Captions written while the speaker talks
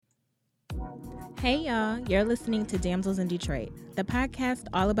Hey y'all, you're listening to Damsels in Detroit, the podcast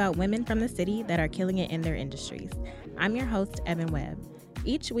all about women from the city that are killing it in their industries. I'm your host, Evan Webb.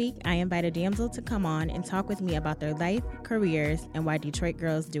 Each week, I invite a damsel to come on and talk with me about their life, careers, and why Detroit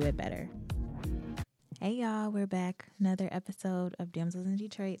girls do it better. Hey y'all, we're back. Another episode of Damsels in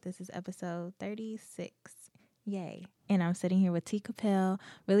Detroit. This is episode 36. Yay. And I'm sitting here with T. Capel,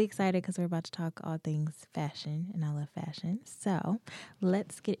 really excited because we're about to talk all things fashion, and I love fashion. So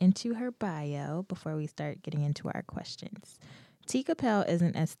let's get into her bio before we start getting into our questions. T. Capel is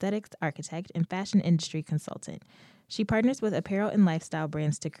an aesthetics architect and fashion industry consultant. She partners with apparel and lifestyle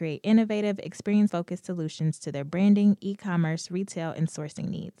brands to create innovative, experience-focused solutions to their branding, e-commerce, retail, and sourcing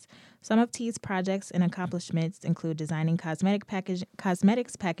needs. Some of T's projects and accomplishments include designing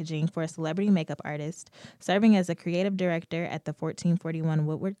cosmetics packaging for a celebrity makeup artist, serving as a creative director at the 1441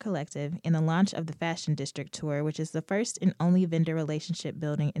 Woodward Collective, and the launch of the Fashion District Tour, which is the first and only vendor relationship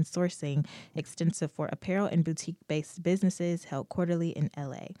building and sourcing extensive for apparel and boutique-based businesses held quarterly in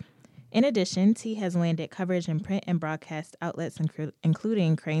LA. In addition, T has landed coverage in print and broadcast outlets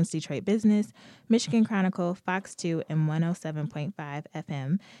including Crain's Detroit Business, Michigan Chronicle, Fox 2, and 107.5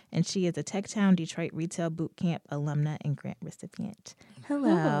 FM, and she is a Techtown Detroit Retail Bootcamp alumna and grant recipient.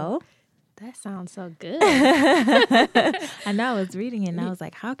 Hello. Ooh, that sounds so good. I know, I was reading it and I was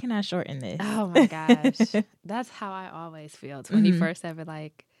like, how can I shorten this? Oh my gosh. That's how I always feel. 21st ever,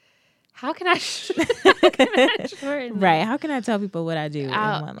 like, how can I shorten that? Right. How can I tell people what I do in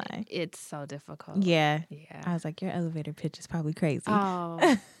one line? It's so difficult. Yeah. I was like, your elevator pitch is probably crazy.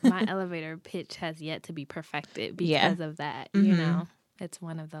 Oh, my elevator pitch has yet to be perfected because of that. You know, it's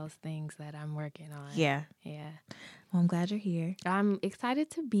one of those things that I'm working on. Yeah. Well, I'm glad you're here. I'm excited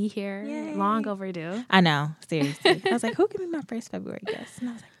to be here. Yay. Long overdue. I know. Seriously. I was like, who can be my first February guest? And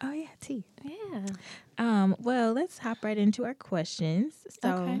I was like, oh, yeah, T. Yeah. Well, let's hop right into our questions.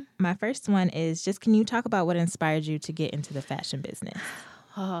 So Okay. My first one is just, can you talk about what inspired you to get into the fashion business?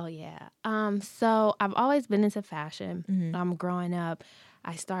 Oh, yeah. So I've always been into fashion. Growing up,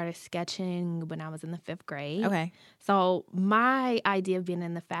 I started sketching when I was in the 5th grade. Okay. So my idea of being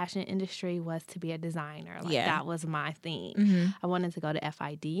in the fashion industry was to be a designer. That was my thing. I wanted to go to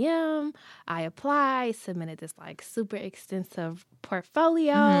FIDM. I applied, submitted this super extensive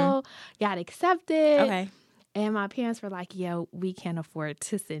portfolio, got accepted. Okay. And my parents were like, yo, we can't afford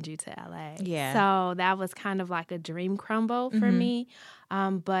to send you to LA. Yeah. So that was kind of like a dream crumble for me.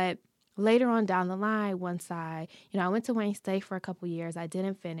 But later on down the line, once I went to Wayne State for a couple years. I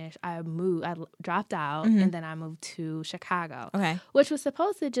didn't finish. I dropped out, and then I moved to Chicago, which was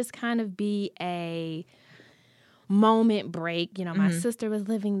supposed to just kind of be a moment break. My sister was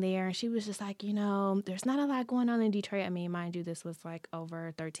living there, and she was just like, there's not a lot going on in Detroit. I mean, mind you, this was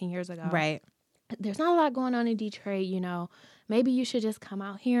over 13 years ago. Right. There's not a lot going on in Detroit, maybe you should just come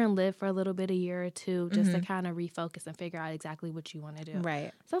out here and live for a little bit, a year or two, just to kind of refocus and figure out exactly what you want to do.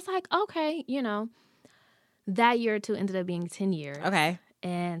 Right. So it's like, okay, that year or two ended up being 10 years. Okay.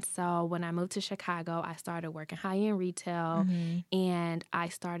 And so when I moved to Chicago, I started working high-end retail, and I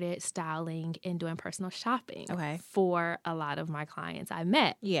started styling and doing personal shopping for a lot of my clients I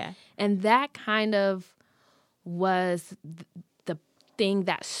met. Yeah. And that kind of was the thing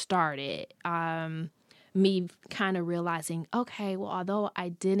that started me kind of realizing, okay, well, although I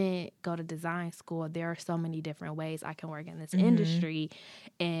didn't go to design school, there are so many different ways I can work in this industry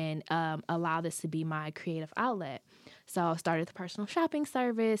and allow this to be my creative outlet. So I started the personal shopping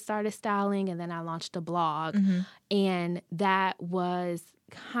service, started styling, and then I launched a blog. And that was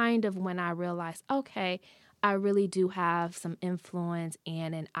kind of when I realized, okay, I really do have some influence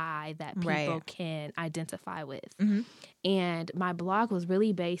and an eye that people can identify with. And my blog was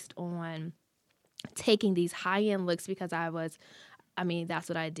really based on taking these high-end looks because that's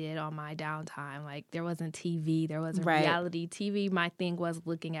what I did on my downtime. There wasn't TV, there wasn't reality TV. My thing was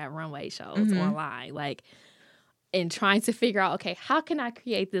looking at runway shows online, and trying to figure out, okay, how can I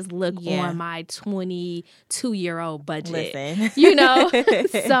create this look on my 22-year-old budget?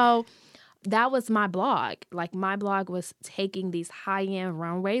 Listen. So that was my blog. My blog was taking these high-end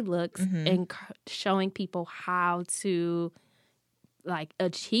runway looks and showing people how to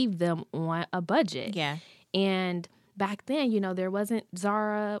achieve them on a budget. Yeah. And back then,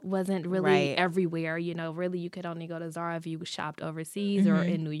 Zara wasn't really everywhere. Really you could only go to Zara if you shopped overseas or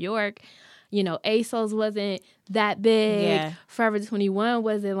in New York. ASOS wasn't that big. Yeah. Forever 21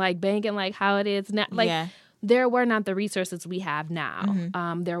 wasn't banging how it is now. There were not the resources we have now.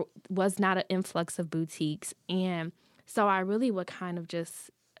 There was not an influx of boutiques. And so I really would kind of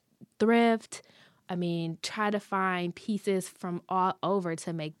just thrift, try to find pieces from all over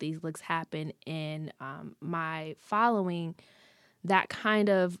to make these looks happen. And my following that kind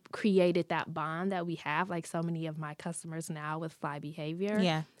of created that bond that we have. Like so many of my customers now with Fly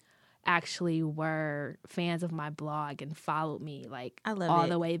Behavior actually were fans of my blog and followed me like all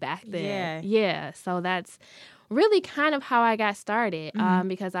the way back then. Yeah. So that's really kind of how I got started.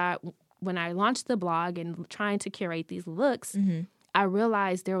 Because when I launched the blog and trying to curate these looks, I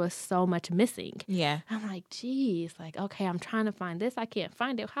realized there was so much missing. Yeah. I'm like, geez, like, okay, I'm trying to find this. I can't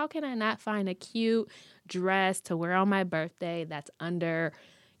find it. How can I not find a cute dress to wear on my birthday that's under,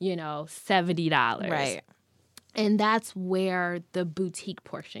 $70? Right. And that's where the boutique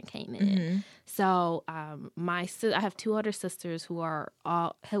portion came in. So I have two older sisters who have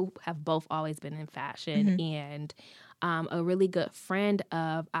both always been in fashion, and a really good friend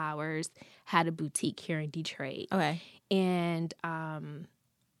of ours had a boutique here in Detroit. Okay. And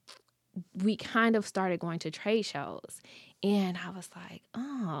we kind of started going to trade shows. And I was like,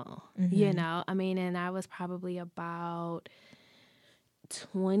 and I was probably about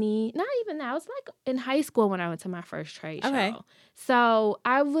 20, not even that. I was like in high school when I went to my first trade show. So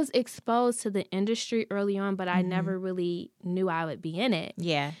I was exposed to the industry early on, but I never really knew I would be in it.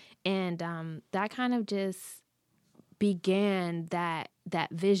 Yeah. And that kind of just began that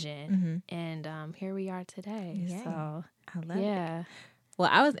vision. And here we are today. Yeah. So I love it. Well,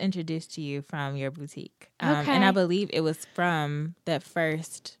 I was introduced to you from your boutique. Okay. And I believe it was from that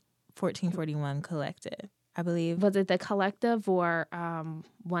first 1441 collective. I believe. Was it the collective or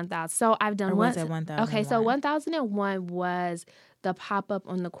 1000? So I've done or was it 1001? Okay, so 1001 was the pop-up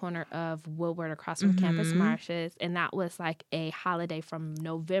on the corner of Woodward across from Campus Marshes, and that was like a holiday from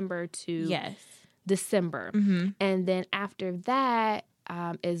November to December. And then after that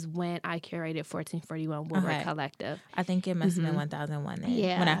is when I curated 1441 Woodward Collective. I think it must have been 1001 then.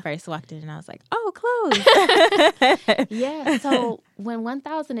 Yeah. When I first walked in and I was like, oh, clothes. Yeah. So when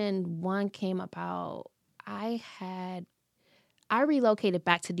 1001 came about, I relocated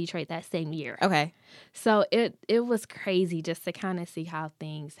back to Detroit that same year. Okay. So it was crazy just to kind of see how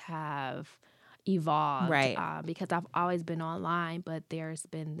things have evolved. Right. Because I've always been online, but there's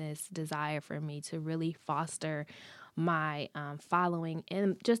been this desire for me to really foster my following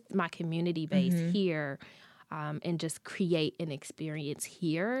and just my community base here, and just create an experience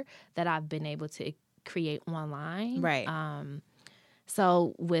here that I've been able to create online. Right.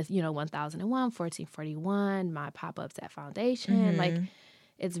 So with, 1001, 1441, my pop-ups at Foundation, like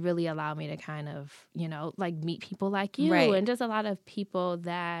it's really allowed me to kind of, like meet people like you and just a lot of people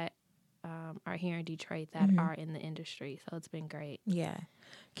that are here in Detroit that are in the industry. So it's been great. Yeah.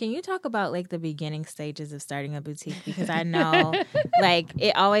 Can you talk about like the beginning stages of starting a boutique? Because I know like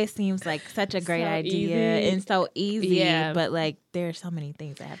it always seems like such a great idea and so easy, but like there are so many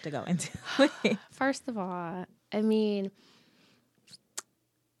things that have to go into it. First of all, I mean,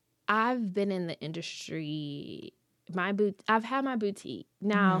 I've been in the industry. I've had my boutique.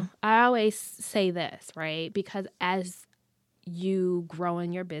 Now, I always say this, right? Because as you grow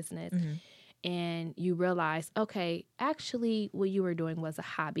in your business and you realize, okay, actually what you were doing was a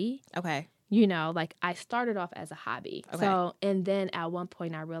hobby. Okay. Like I started off as a hobby. Okay. So, and then at one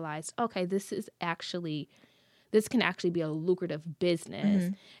point I realized, okay, this can actually be a lucrative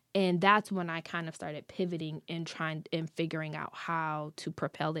business. And that's when I kind of started pivoting and figuring out how to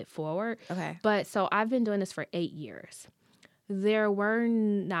propel it forward. Okay. But so I've been doing this for 8 years. There were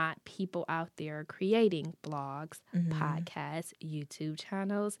not people out there creating blogs, podcasts, YouTube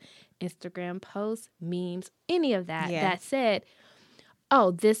channels, Instagram posts, memes, any of that that said,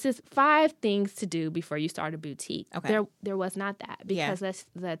 oh, this is 5 things to do before you start a boutique. Okay. There was not that because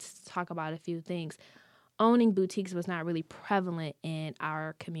let's talk about a few things. Owning boutiques was not really prevalent in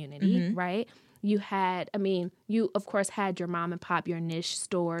our community, right? You of course had your mom and pop, your niche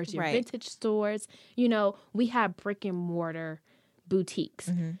stores, your vintage stores. We had brick and mortar boutiques.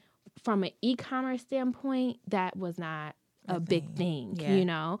 From an e-commerce standpoint, that was not a big thing,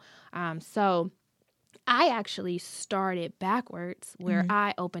 So I actually started backwards where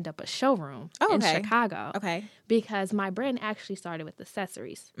I opened up a showroom in Chicago. Okay. Because my brand actually started with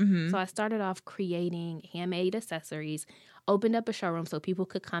accessories. So I started off creating handmade accessories, opened up a showroom so people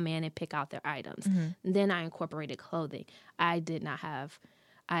could come in and pick out their items. Then I incorporated clothing. I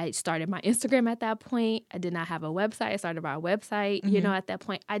started my Instagram at that point. I did not have a website. I started my website, at that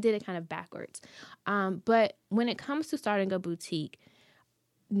point. I did it kind of backwards. But when it comes to starting a boutique,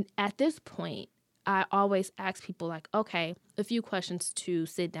 at this point, I always ask people like, okay, a few questions to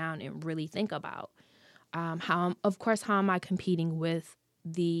sit down and really think about. How am I competing with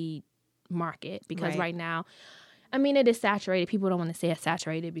the market? Because right now, it is saturated. People don't want to say it's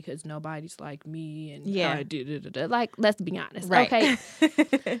saturated because nobody's like me and like, let's be honest. Right.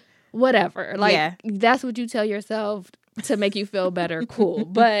 Okay. Whatever. Like, that's what you tell yourself. to make you feel better, cool.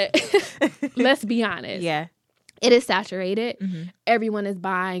 But let's be honest. Yeah. It is saturated. Everyone is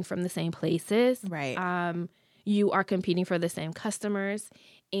buying from the same places. Right. You are competing for the same customers,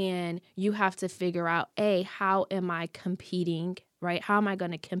 and you have to figure out, how am I competing, right? How am I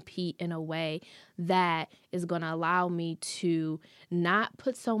going to compete in a way that is going to allow me to not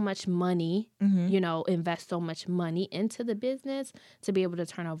put so much money, invest so much money into the business to be able to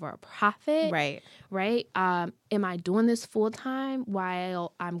turn over a profit? Right. Right? Am I doing this full time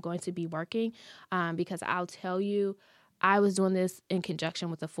while I'm going to be working? Because I'll tell you, I was doing this in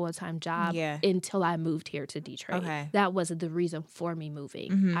conjunction with a full-time job until I moved here to Detroit. Okay. That was the reason for me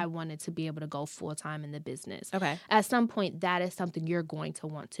moving. I wanted to be able to go full-time in the business. Okay. At some point, that is something you're going to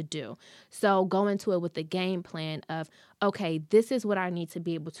want to do. So go into it with the game plan of, okay, this is what I need to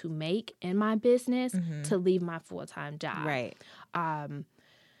be able to make in my business to leave my full-time job. Right.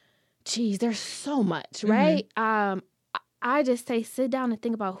 There's so much, right? I just say sit down and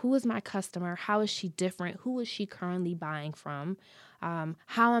think about, who is my customer? How is she different? Who is she currently buying from?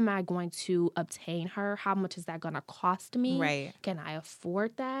 How am I going to obtain her? How much is that going to cost me? Right. Can I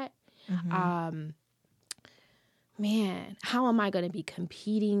afford that? How am I going to be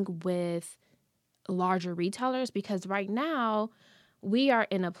competing with larger retailers? Because right now we are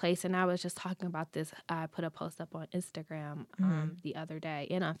in a place, and I was just talking about this. I put a post up on Instagram the other day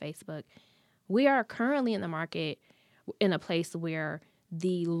and on Facebook. We are currently in the market in a place where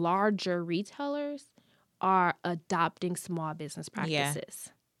the larger retailers are adopting small business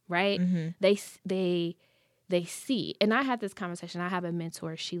practices, right? They see, and I had this conversation. I have a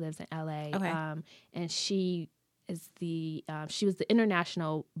mentor. She lives in LA, and she is she was the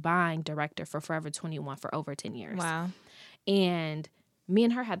international buying director for Forever 21 for over 10 years. Wow. And me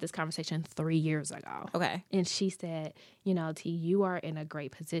and her had this conversation 3 years ago. Okay. And she said, T, you are in a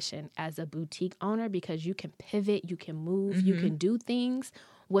great position as a boutique owner because you can pivot, you can move, you can do things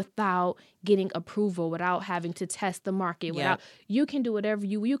without getting approval, without having to test the market, you can do whatever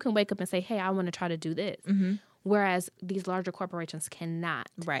you can wake up and say, hey, I want to try to do this. Whereas these larger corporations cannot.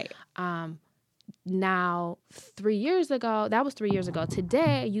 Right. Now, 3 years ago, that was 3 years ago.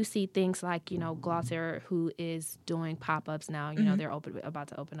 Today, you see things like, Glossier, who is doing pop-ups now. They're about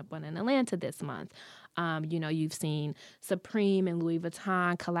to open up one in Atlanta this month. You've seen Supreme and Louis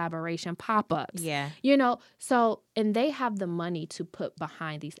Vuitton collaboration pop-ups. Yeah. And they have the money to put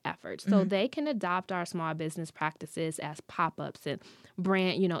behind these efforts. So they can adopt our small business practices as pop-ups and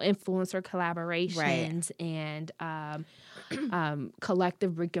brand, influencer collaborations and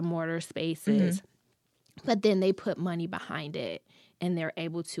collective brick and mortar spaces. But then they put money behind it, and they're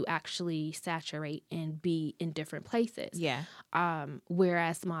able to actually saturate and be in different places. Yeah.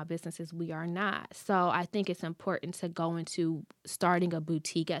 Whereas small businesses, we are not. So I think it's important to go into starting a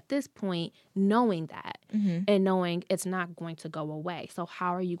boutique at this point, knowing that and knowing it's not going to go away. So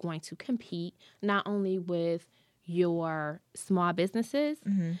how are you going to compete not only with your small businesses,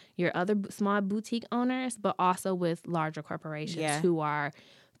 your other small boutique owners, but also with larger corporations who are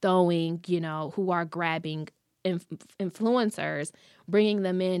throwing, who are grabbing influencers, bringing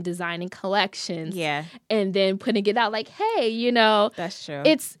them in, designing collections, and then putting it out like, hey, that's true.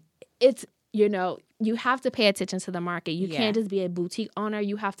 It's you have to pay attention to the market. You can't just be a boutique owner.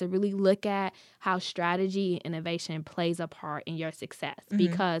 You have to really look at how strategy and innovation plays a part in your success,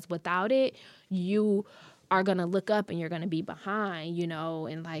 because without it, you are going to look up and you're going to be behind,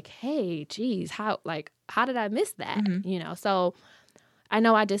 and like, hey, geez, how did I miss that? So I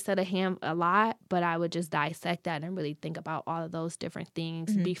know I just said a lot, but I would just dissect that and really think about all of those different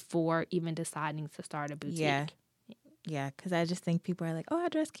things before even deciding to start a boutique. Yeah, because I just think people are like, oh, I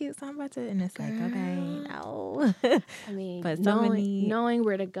dress cute, so I'm about to, and it's like, okay, no. I mean, but knowing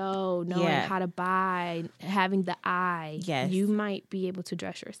where to go, knowing how to buy, having the eye. Yes. You might be able to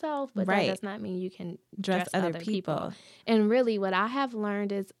dress yourself, but that does not mean you can dress other people. And really, what I have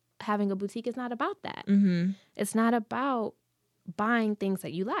learned is having a boutique is not about that. It's not about buying things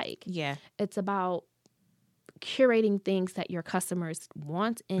that you like. Yeah. It's about curating things that your customers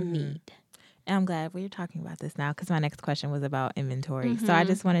want and need. And I'm glad we're talking about this now, because my next question was about inventory. So I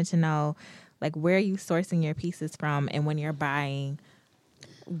just wanted to know, like, where are you sourcing your pieces from? And when you're buying,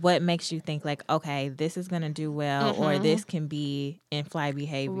 what makes you think, like, okay, this is going to do well, or this can be in fly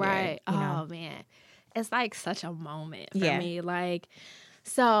behavior? Right. Man. It's like such a moment for me. Like,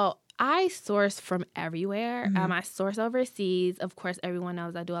 so I source from everywhere. I source overseas. Of course, everyone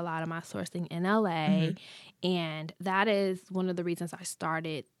knows I do a lot of my sourcing in LA. And that is one of the reasons I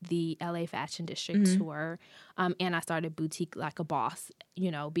started the LA Fashion District tour. And I started Boutique Like a Boss,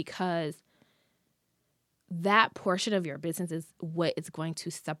 because that portion of your business is what is going to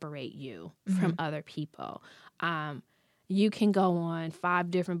separate you from other people. you can go on 5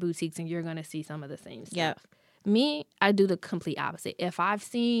 different boutiques and you're going to see some of the same stuff. Yep. Me, I do the complete opposite. If I've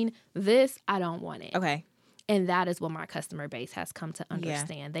seen this, I don't want it. Okay. And that is what my customer base has come to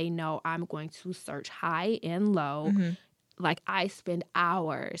understand. They know I'm going to search high and low. Like, I spend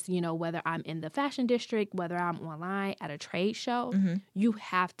hours, whether I'm in the fashion district, whether I'm online at a trade show, you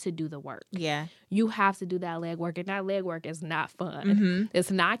have to do the work. Yeah. You have to do that legwork. And that legwork is not fun.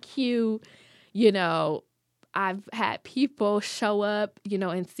 It's not cute. I've had people show up,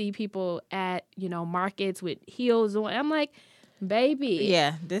 and see people at, markets with heels on. I'm like, baby.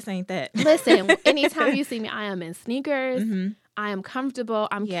 Yeah, this ain't that. Listen, anytime you see me, I am in sneakers. I am comfortable.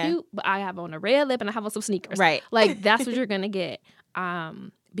 I'm cute, but I have on a red lip and I have on some sneakers. Right. Like, that's what you're going to get.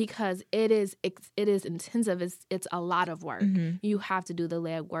 Because it is intensive. It's a lot of work. You have to do the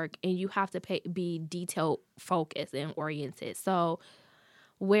legwork and you have to be detail focused and oriented. So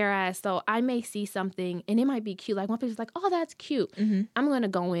I may see something and it might be cute. Like, one person's like, oh, that's cute. I'm going to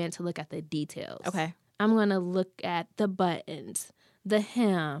go in to look at the details. Okay. I'm going to look at the buttons, the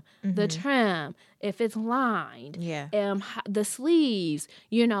hem, the trim, if it's lined, the sleeves,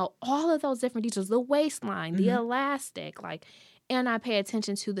 all of those different details, the waistline, the elastic, and I pay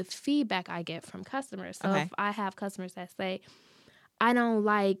attention to the feedback I get from customers. So if I have customers that say, I don't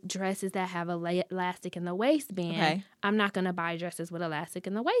like dresses that have elastic in the waistband, I'm not going to buy dresses with elastic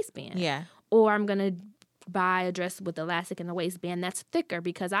in the waistband. Yeah. Or I'm going to buy a dress with elastic in the waistband that's thicker,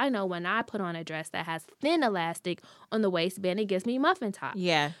 because I know when I put on a dress that has thin elastic on the waistband, it gives me muffin top.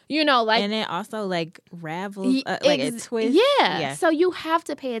 Yeah. And it also ravels, it twists. Yeah. So you have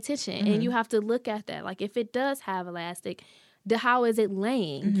to pay attention and you have to look at that. Like, if it does have elastic, how is it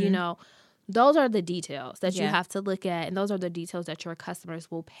laying? Those are the details that you have to look at, and those are the details that your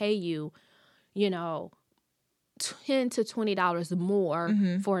customers will pay you, $10 to $20 more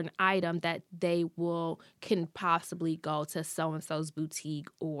for an item that they can possibly go to so-and-so's boutique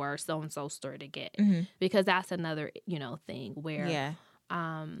or so-and-so's store to get. Because that's another, thing where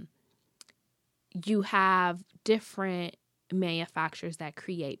you have different manufacturers that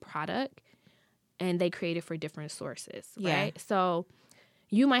create product, and they create it for different sources, right? So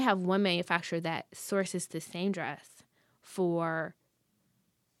you might have one manufacturer that sources the same dress for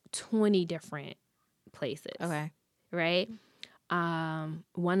 20 different places. Okay. Right?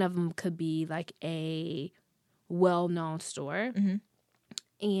 One of them could be like a well-known store,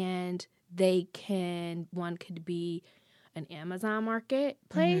 and one could be an Amazon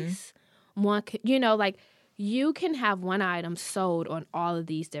marketplace. One could, you can have one item sold on all of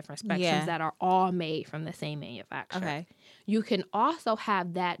these different spectrums that are all made from the same manufacturer. Okay. You can also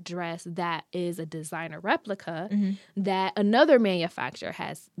have that dress that is a designer replica that another manufacturer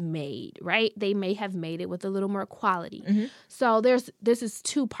has made, right? They may have made it with a little more quality. So this is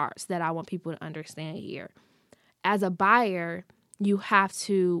 2 parts that I want people to understand here. As a buyer, you have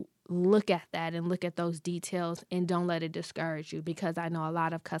to look at that and look at those details, and don't let it discourage you, because I know a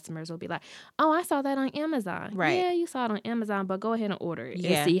lot of customers will be like, oh, I saw that on Amazon. Right. Yeah, you saw it on Amazon, but go ahead and order it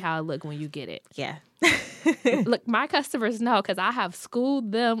and see how it look when you get it. Yeah. Look, my customers know, because I have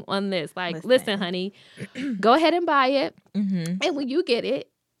schooled them on this. Like, listen honey, go ahead and buy it. And when you get it,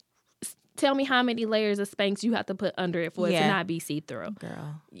 tell me how many layers of Spanx you have to put under it for it to not be see-through.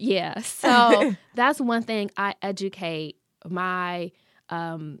 Girl. Yeah. So that's one thing I educate my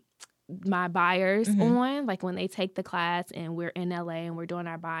buyers on, like, when they take the class and we're in LA and we're doing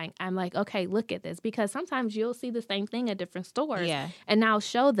our buying, I'm like, okay, look at this, because sometimes you'll see the same thing at different stores, and I'll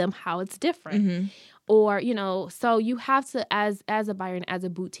show them how it's different. Or, so you have to, as a buyer and as a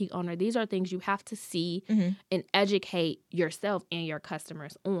boutique owner, these are things you have to see and educate yourself and your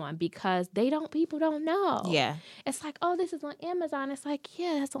customers on, because people don't know. Yeah. It's like, oh, this is on Amazon. It's like,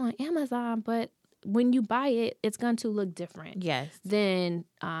 yeah, that's on Amazon, but when you buy it, it's going to look different. Yes. Than,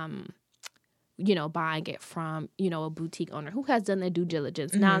 buying it from, a boutique owner who has done their due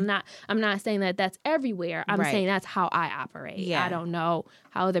diligence. Now, I'm not saying that that's everywhere. I'm saying that's how I operate. Yeah. I don't know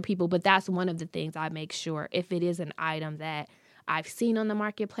how other people, but that's one of the things I make sure. If it is an item that I've seen on the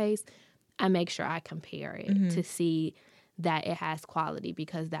marketplace, I make sure I compare it to see that it has quality,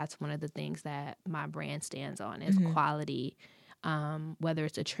 because that's one of the things that my brand stands on is quality. Whether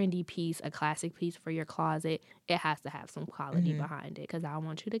it's a trendy piece, a classic piece for your closet, it has to have some quality behind it, because I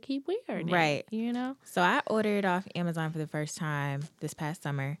want you to keep wearing it. Right. So I ordered off Amazon for the first time this past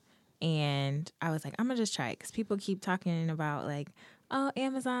summer, and I was like, I'm going to just try it, because people keep talking about, like, oh,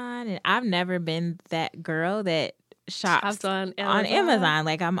 Amazon. And I've never been that girl that shops on Amazon.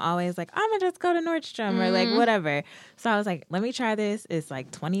 Like, I'm always like, I'm going to just go to Nordstrom or, like, whatever. So I was like, let me try this. It's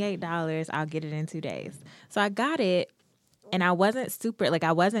like $28. I'll get it in 2 days. So I got it. And I wasn't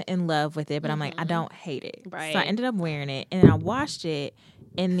I wasn't in love with it, but I'm like, I don't hate it. Right. So I ended up wearing it, and I washed it.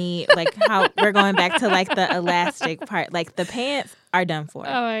 In the, like, how we're going back to, like, the elastic part. Like, the pants are done for.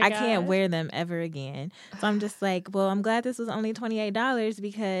 I can't wear them ever again. So I'm just like, well, I'm glad this was only $28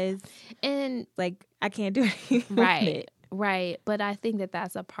 because, and like, I can't do anything with it. Right. But I think that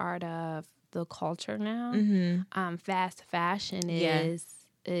that's a part of the culture now. Fast fashion is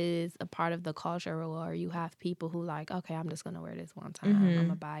a part of the culture where you have people who like, okay, I'm just going to wear this one time. I'm going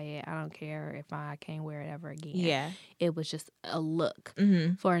to buy it. I don't care if I can't wear it ever again. Yeah. It was just a look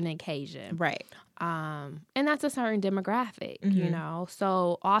for an occasion. Right. And that's a certain demographic, you know.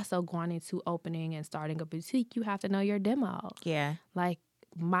 So also going into opening and starting a boutique, you have to know your demo. Yeah. Like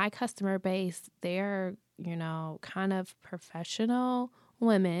my customer base, they're, you know, kind of professional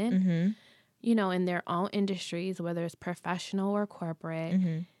women. You know, in their own industries, whether it's professional or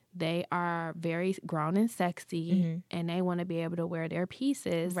corporate, they are very grown and sexy, and they want to be able to wear their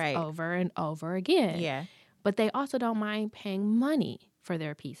pieces over and over again. Yeah. But they also don't mind paying money for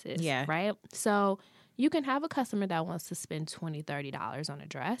their pieces, right? So you can have a customer that wants to spend $20, $30 on a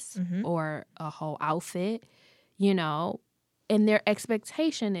dress or a whole outfit, you know, and their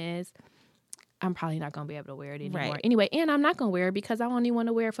expectation is, I'm probably not going to be able to wear it anymore. Right. Anyway, and I'm not going to wear it because I only want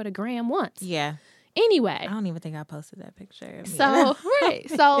to wear it for the gram once. Yeah. Anyway. I don't even think I posted that picture. So,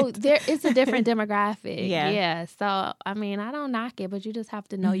 So there is a different demographic. Yeah. So, I mean, I don't knock it, but you just have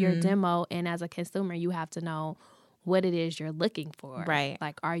to know your demo. And as a consumer, you have to know what it is you're looking for. Right.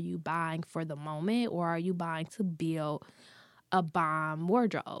 Like, are you buying for the moment or are you buying to build a bomb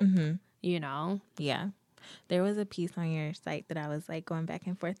wardrobe? You know? Yeah. There was a piece on your site that I was like going back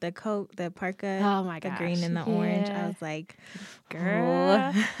and forth. The coat, the parka, oh my gosh, the green and the orange. I was like,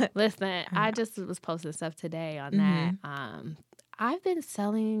 girl, listen, I just was posting stuff today on that. I've been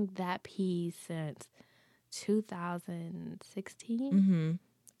selling that piece since 2016.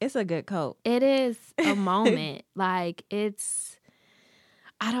 It's a good coat. It is a moment. Like it's,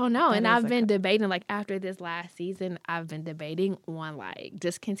 I don't know. And I've been debating, like after this last season, I've been debating on like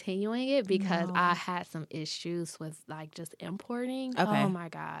discontinuing it because I had some issues with like just importing. Okay. Oh my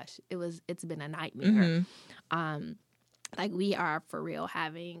gosh. It's been a nightmare. Like we are for real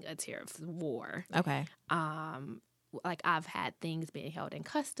having a tariff war. Okay. Like I've had things being held in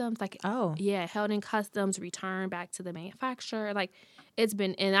customs, like held in customs, returned back to the manufacturer. Like it's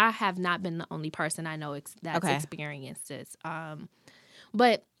been, and I have not been the only person I know that's experienced this.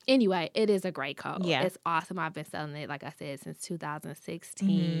 But anyway, it is a great coat. Yeah. It's awesome. I've been selling it, like I said, since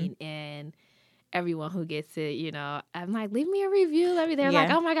 2016. And everyone who gets it, you know, I'm like, leave me a review. They're like,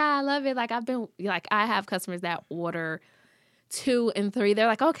 oh my God, I love it. Like I have customers that order 2 and 3. They're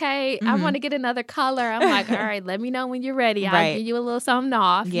like, okay, I want to get another color. I'm like, all right, let me know when you're ready. I'll give you a little something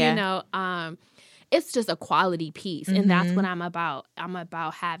off, you know. It's just a quality piece. And that's what I'm about. I'm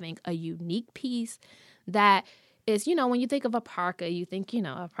about having a unique piece that is, you know, when you think of a parka, you think, you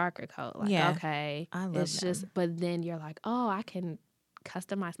know, a parka coat. Like, okay, I love it's them. Just, but then you're like, oh, I can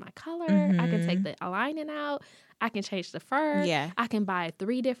customize my color. I can take the lining out. I can change the fur. Yeah. I can buy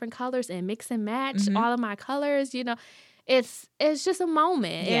 3 different colors and mix and match all of my colors, you know. It's just a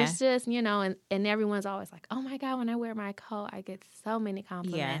moment. Yeah. It's just, you know, and everyone's always like, oh my God, when I wear my coat, I get so many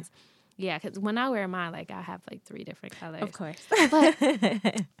compliments. Yeah, because when I wear mine, like I have like 3 different colors. Of course.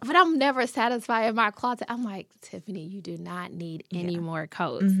 But I'm never satisfied in my closet. I'm like, Tiffany, you do not need any more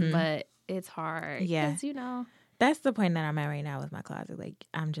coats. But it's hard. Yeah. Because, you know. That's the point that I'm at right now with my closet. Like,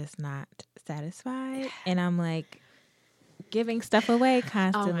 I'm just not satisfied. And I'm like giving stuff away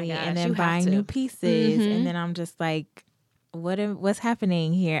constantly and then buying new pieces. And then I'm just like, what's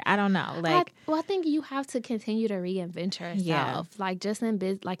happening here? I don't know. Like, I think you have to continue to reinvent yourself. Yeah. Like just in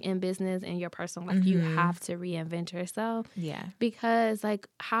business and your personal life, you have to reinvent yourself. Yeah. Because like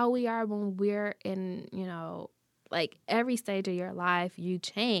how we are when we're in, you know, like every stage of your life, you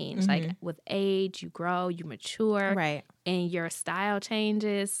change. Like with age, you grow, you mature, right? And your style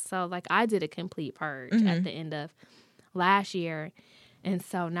changes. So like I did a complete purge at the end of last year. And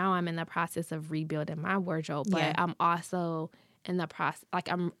so now I'm in the process of rebuilding my wardrobe, but I'm also in the process,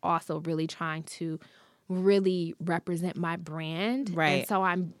 like I'm also really trying to really represent my brand. Right. And so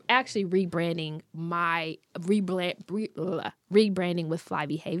I'm actually rebranding with Fly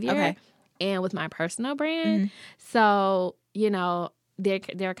Behavior and with my personal brand. So, you know,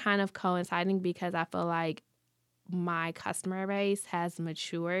 they're kind of coinciding because I feel like my customer base has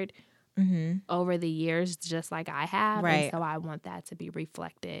matured over the years, just like I have. Right. And so I want that to be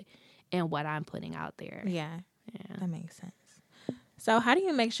reflected in what I'm putting out there. Yeah. That makes sense. So how do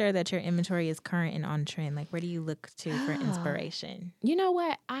you make sure that your inventory is current and on trend? Like, where do you look to for inspiration? You know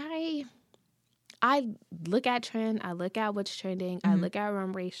what? I I look at trend. I look at what's trending. I look at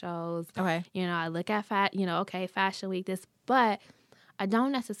runway shows. Okay. I look at Fashion Week, but I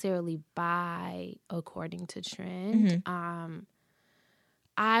don't necessarily buy according to trend.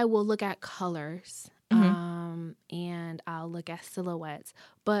 I will look at colors, and I'll look at silhouettes.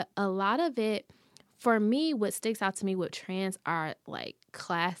 But a lot of it, for me, what sticks out to me with trends are like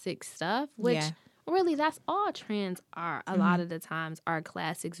classic stuff, which really that's all trends are. A lot of the times are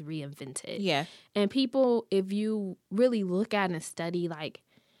classics reinvented. Yeah. And people, if you really look at and study like,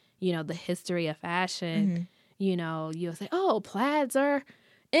 the history of fashion, you'll say, oh, plaids are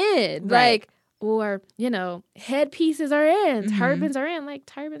in. Right. Like, or, headpieces are in, turbans are in. Like,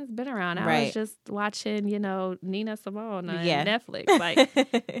 turbans been around. I was just watching, Nina Simone on Netflix.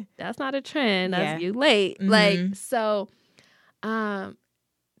 Like, that's not a trend. That's you late. Like, so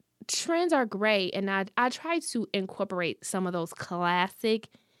trends are great. And I try to incorporate some of those classic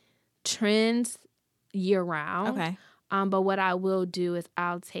trends year round. Okay. But what I will do is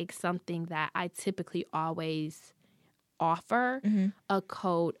I'll take something that I typically always offer, a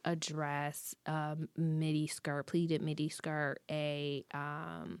coat, a dress, midi skirt, pleated midi skirt, a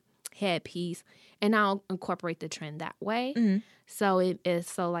headpiece, and I'll incorporate the trend that way. So it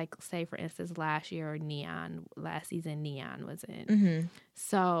is like, say for instance, last season neon was in.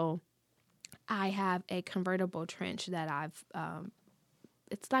 So I have a convertible trench that I've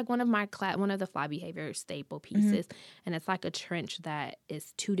it's like one of the Fly Behavior staple pieces, and it's like a trench that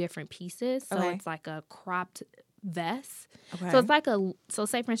is two different pieces. So it's like a cropped vest. Okay. So it's like so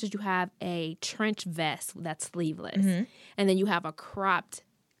say for instance you have a trench vest that's sleeveless, and then you have a cropped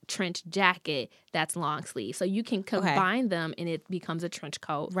trench jacket that's long sleeve. So you can combine them and it becomes a trench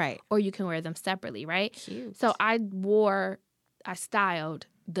coat. Right. Or you can wear them separately, right? Cute. So I styled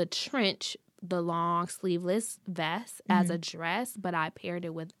the trench, the long sleeveless vest as a dress, but I paired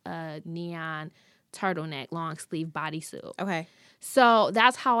it with a neon turtleneck long sleeve bodysuit. Okay. So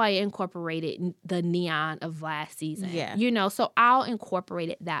that's how I incorporated the neon of last season. Yeah. So I'll incorporate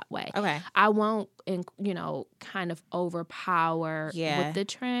it that way. Okay. I won't, kind of overpower with the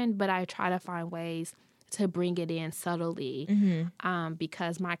trend, but I try to find ways to bring it in subtly,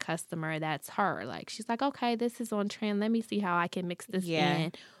 because my customer, that's her. Like, she's like, okay, this is on trend. Let me see how I can mix this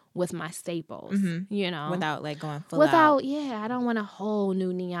in with my staples, Without like going full out. I don't want a whole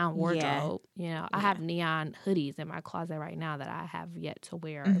new neon wardrobe. I have neon hoodies in my closet right now that I have yet to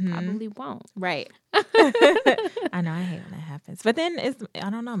wear. Probably won't. Right. I know, I hate when that happens. But then I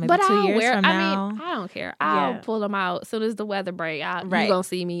don't know, maybe 2 years from now. I don't care. I'll pull them out as soon as the weather break. You're going to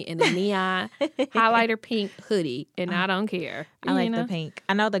see me in the neon highlighter pink hoodie, and I don't care. I like the pink.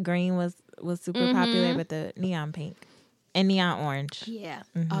 I know the green was super popular, but the neon pink. And neon orange. Yeah.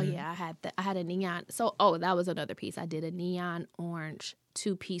 Oh, yeah. I had a neon. So, that was another piece. I did a neon orange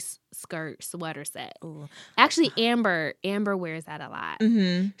 2-piece skirt sweater set. Ooh. Actually, Amber wears that a lot.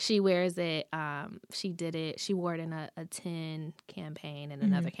 She wears it. She wore it in a 10 campaign and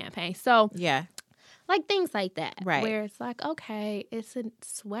another campaign. So, yeah. Like things like that. Right. Where it's like, okay, it's a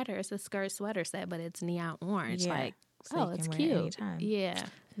sweater. It's a skirt sweater set, but it's neon orange. Yeah. Like, so it's cute. Yeah.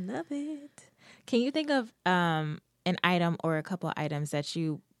 Love it. Can you think of an item or a couple of items that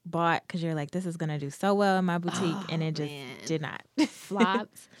you bought because you're like, this is gonna do so well in my boutique, and it just did not?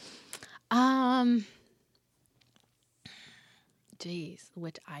 Flops. Geez,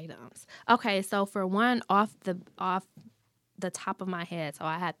 which items? Okay, so for one, off the top of my head, so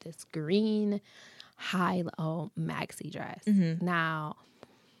I had this green high-low maxi dress. Now,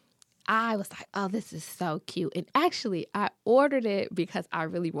 I was like, oh, this is so cute. And actually, I ordered it because I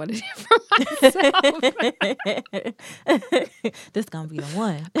really wanted it for myself. This gonna be the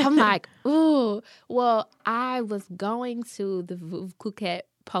one. I'm like, ooh. Well, I was going to the Veuve Cloquet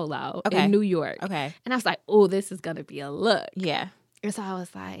Polo in New York. Okay. And I was like, oh, this is gonna be a look. Yeah. And so I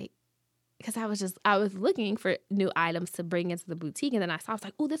was like, because I was looking for new items to bring into the boutique. And then I was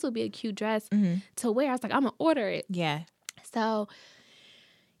like, oh, this would be a cute dress to wear. I was like, I'm gonna order it. Yeah. So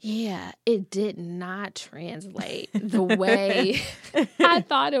yeah, it did not translate the way I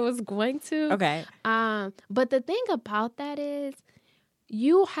thought it was going to. Okay. But the thing about that is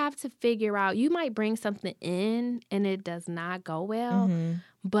you have to figure out, you might bring something in and it does not go well,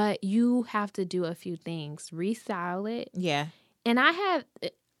 but you have to do a few things. Restyle it. Yeah. And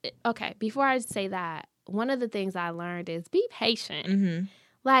before I say that, one of the things I learned is be patient.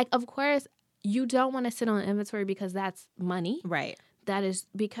 Like, of course, you don't want to sit on inventory because that's money. Right. That is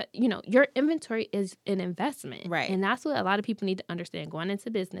because, your inventory is an investment. Right. And that's what a lot of people need to understand. Going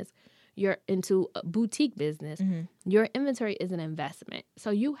into business, you're into a boutique business, your inventory is an investment. So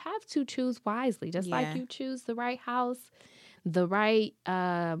you have to choose wisely, just like you choose the right house, the right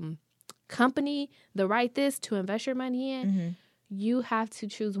company, the right this to invest your money in, you have to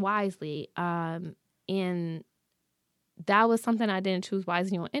choose wisely. And that was something I didn't choose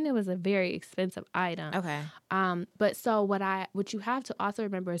wisely on, and it was a very expensive item. Okay. But so what you have to also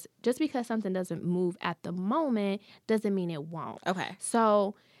remember is just because something doesn't move at the moment doesn't mean it won't. Okay.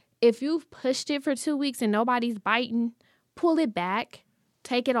 So if you've pushed it for 2 weeks and nobody's biting, pull it back,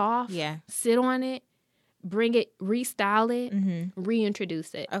 take it off, sit on it, bring it, restyle it,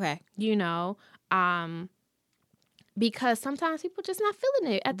 reintroduce it. Okay. You know, because sometimes people just not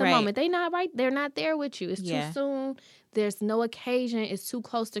feeling it at the moment. They not right. They're not there with you. It's too soon. There's no occasion. It's too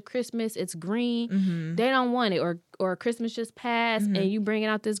close to Christmas. It's green. They don't want it. Or Christmas just passed and you bringing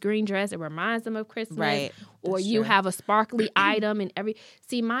out this green dress. It reminds them of Christmas. Right. Or that's you true. Have a sparkly item and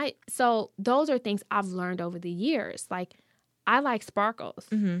so those are things I've learned over the years. Like, I like sparkles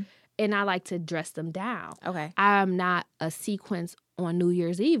and I like to dress them down. Okay. I'm not a sequence on New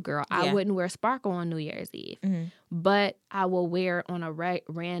Year's Eve girl. I wouldn't wear sparkle on New Year's Eve. But I will wear it on a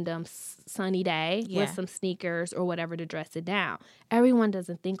random sunny day with some sneakers or whatever to dress it down. Everyone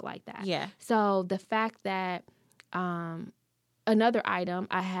doesn't think like that. Yeah. So the fact that another item,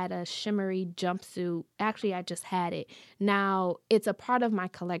 I had a shimmery jumpsuit. Actually, I just had it. Now, it's a part of my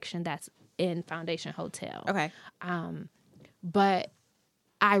collection that's in Foundation Hotel. Okay. But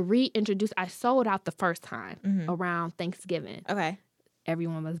I sold out the first time around Thanksgiving. Okay.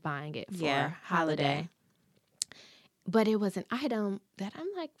 Everyone was buying it for holiday. But it was an item that I'm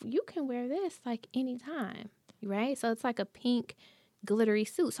like, you can wear this like anytime, right? So it's like a pink glittery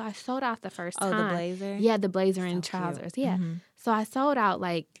suit. So I sold out the first time. Oh, the blazer? Yeah, the blazer and trousers. Cute. Yeah. So I sold out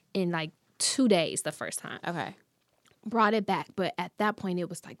like in like 2 days the first time. Okay. Brought it back. But at that point, it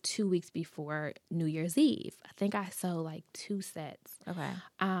was like 2 weeks before New Year's Eve. I think I sold like 2 sets. Okay.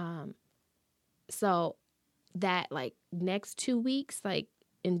 So that like next 2 weeks, like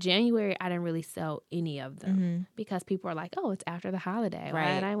in January, I didn't really sell any of them because people are like, oh, it's after the holiday. Right.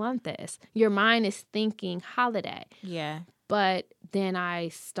 Why did I want this? Your mind is thinking holiday. Yeah. But then I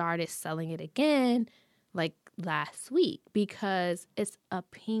started selling it again like last week because it's a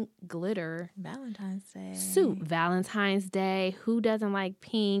pink glitter Valentine's Day suit. Valentine's Day. Who doesn't like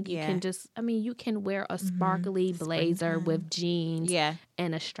pink? You can you can wear a sparkly blazer with jeans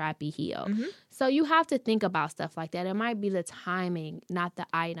and a strappy heel. So you have to think about stuff like that. It might be the timing, not the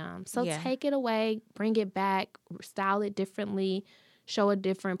item. So take it away, bring it back, style it differently, show a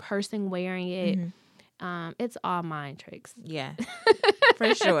different person wearing it. It's all mind tricks. Yeah,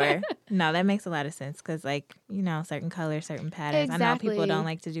 for sure. No, that makes a lot of sense because, like, you know, certain colors, certain patterns. Exactly. I know people don't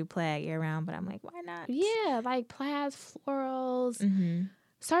like to do plaid year round, but I'm like, why not? Yeah, like plaids, florals,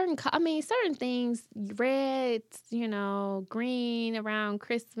 certain things, red, you know, green around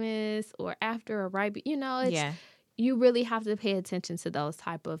Christmas or after or right, you know, you really have to pay attention to those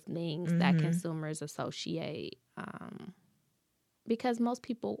type of things that consumers associate. Because most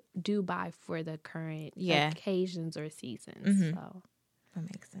people do buy for the current occasions or seasons. So that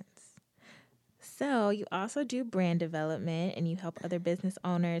makes sense. So you also do brand development and you help other business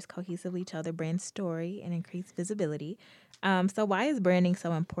owners cohesively tell their brand story and increase visibility. So why is branding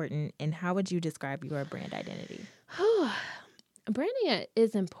so important and how would you describe your brand identity? Branding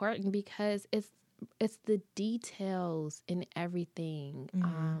is important because it's the details in everything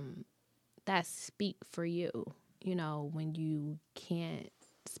that speak for you. You know, when you can't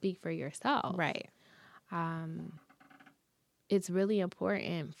speak for yourself. Right. It's really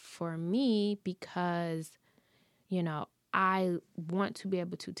important for me because, you know, I want to be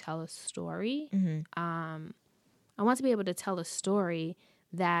able to tell a story. I want to be able to tell a story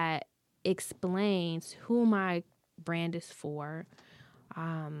that explains who my brand is for,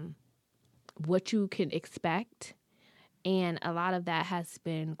 what you can expect. And a lot of that has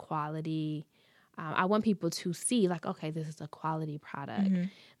been quality. I want people to see, like, okay, this is a quality product.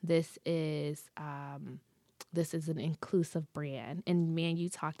 This is an inclusive brand. And me and you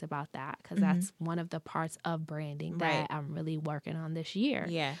talked about that because that's one of the parts of branding that I'm really working on this year.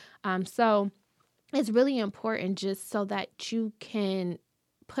 Yeah. So it's really important just so that you can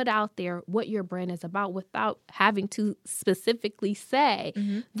put out there what your brand is about without having to specifically say,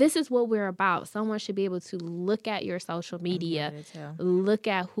 this is what we're about. Someone should be able to look at your social media, look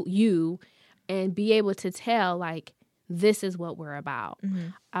at you, and be able to tell, like, this is what we're about.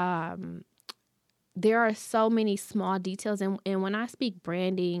 There are so many small details. And when I speak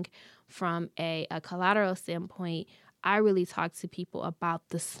branding from a collateral standpoint, I really talk to people about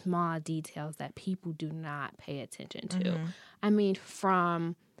the small details that people do not pay attention to. I mean,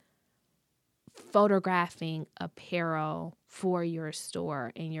 from photographing apparel for your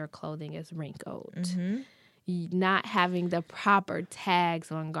store and your clothing is wrinkled. not having the proper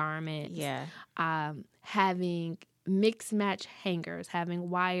tags on garments. Yeah. Having mix match hangers, having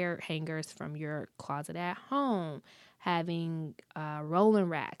wire hangers from your closet at home, having rolling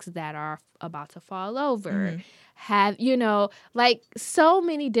racks that are about to fall over, have, like so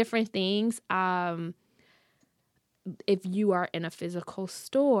many different things. If you are in a physical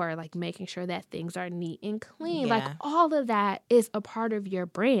store, like making sure that things are neat and clean, like all of that is a part of your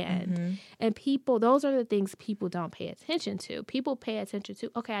brand. And those are the things people don't pay attention to. People pay attention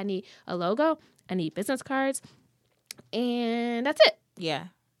to, okay, I need a logo, I need business cards, and that's it. Yeah.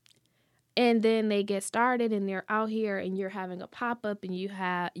 And then they get started and they're out here and you're having a pop-up and you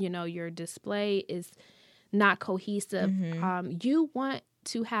have, your display is not cohesive. You want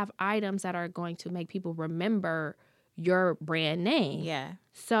to have items that are going to make people remember your brand name. Yeah.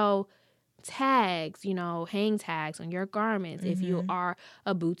 So tags, hang tags on your garments. If you are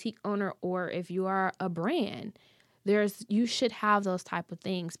a boutique owner or if you are a brand, you should have those type of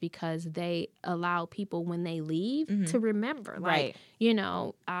things because they allow people when they leave to remember. Like,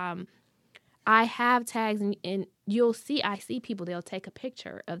 I have tags and I see people, they'll take a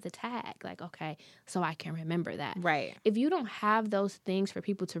picture of the tag. Like, okay, so I can remember that. Right. If you don't have those things for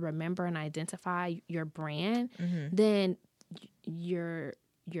people to remember and identify your brand, then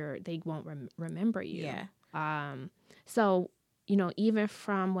they won't remember you. Yeah. So, even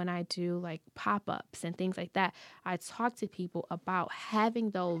from when I do like pop-ups and things like that, I talk to people about having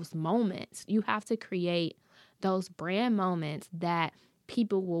those moments. You have to create those brand moments that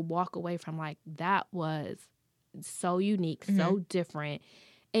people will walk away from like, that was so unique, so different,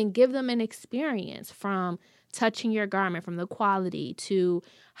 and give them an experience from touching your garment, from the quality to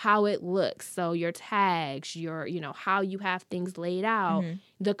how it looks. So your tags, your, how you have things laid out,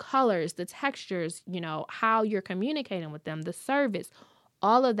 the colors, the textures, how you're communicating with them, the service,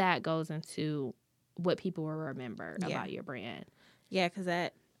 all of that goes into what people will remember about your brand. Yeah, because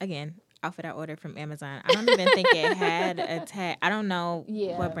that, again, outfit I ordered from Amazon, I don't even think it had a tag. I don't know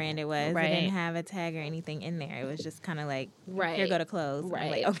what brand it was. Right. It didn't have a tag or anything in there. It was just kind of like, here go to clothes.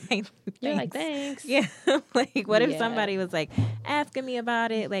 Right. I'm like, okay, You're like, thanks. Yeah. Like, what if somebody was like asking me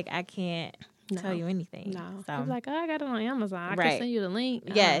about it? Like, I can't tell you anything. No. So I'm like, I got it on Amazon. I can send you the link.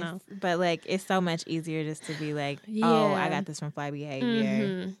 Yes. But like, it's so much easier just to be like, oh, I got this from Fly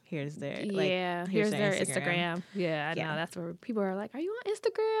Behavior. Here's their here's their Instagram. Yeah, I know. That's where people are like, are you on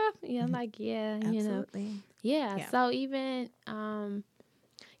Instagram? Yeah, I'm like, absolutely. Yeah. So even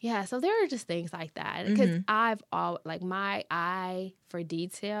so there are just things like that. Because I've always, like, my eye for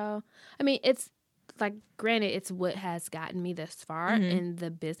detail. I mean, it's like, granted, it's what has gotten me this far in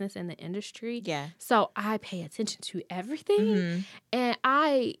the business and the industry. Yeah. So I pay attention to everything. And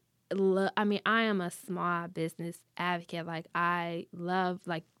I am a small business advocate. Like, I love,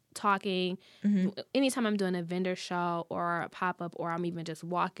 like, talking. Anytime I'm doing a vendor show or a pop-up, or I'm even just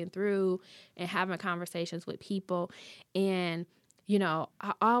walking through and having conversations with people. And,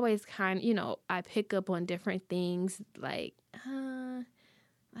 I always I pick up on different things like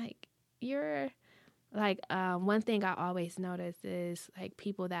you're... Like, one thing I always notice is, like,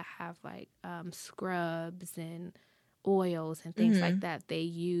 people that have, like, scrubs and oils and things like that, they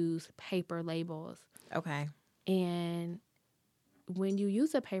use paper labels. Okay. And when you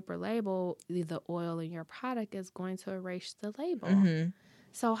use a paper label, the oil in your product is going to erase the label.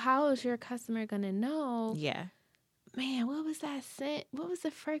 So how is your customer going to know? Yeah. Man, what was that scent? What was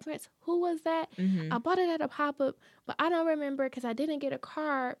the fragrance? Who was that? I bought it at a pop-up, but I don't remember because I didn't get a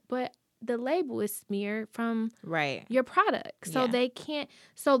card, but the label is smeared from your product. So they can't.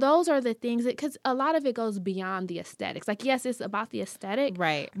 So those are the things because a lot of it goes beyond the aesthetics. Like, yes, it's about the aesthetic.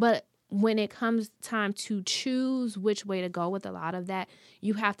 Right. But when it comes time to choose which way to go with a lot of that,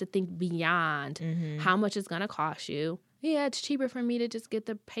 you have to think beyond how much it's going to cost you. Yeah, it's cheaper for me to just get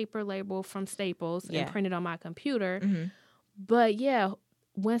the paper label from Staples and print it on my computer. But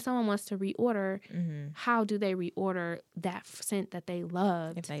when someone wants to reorder, how do they reorder that scent that they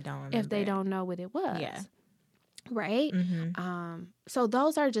loved if they don't remember, if they don't know what it was? Yeah. Right? So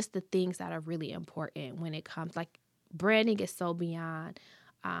those are just the things that are really important when it comes, like, branding is so beyond,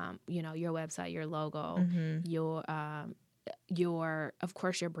 your website, your logo, your, of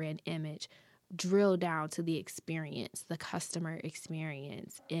course, your brand image. Drill down to the experience, the customer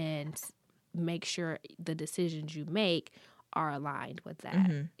experience, and make sure the decisions you make are aligned with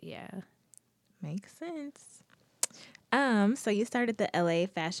that. Yeah. Makes sense. So you started the LA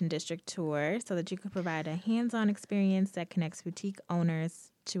Fashion District Tour so that you could provide a hands-on experience that connects boutique owners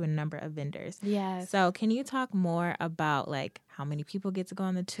to a number of vendors. Yes. So can you talk more about, like, how many people get to go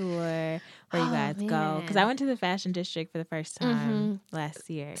on the tour, where you guys go? Because I went to the Fashion District for the first time last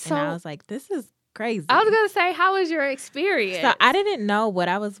year, and I was like, this is crazy. I was going to say, how was your experience? So I didn't know what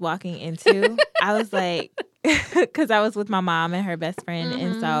I was walking into. I was like, because I was with my mom and her best friend.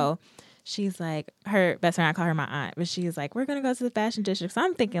 And so she's like, her best friend, I call her my aunt, but she's like, we're going to go to the fashion district. So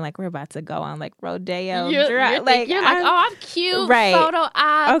I'm thinking like we're about to go on like Rodeo Drive. You're like, oh, I'm cute. Right. Photo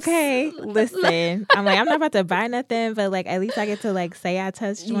ops. Okay, listen. I'm like, I'm not about to buy nothing, but like at least I get to like say I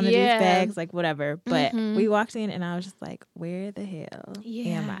touched one of these bags, like whatever. But we walked in and I was just like, where the hell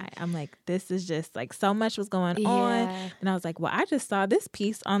am I? I'm like, this is just like so much was going on. And I was like, well, I just saw this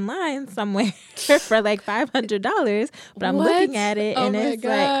piece online somewhere for like $500, but I'm looking at it and it's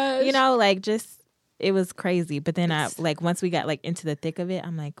like, you know, like just it was crazy. But then I like once we got like into the thick of it,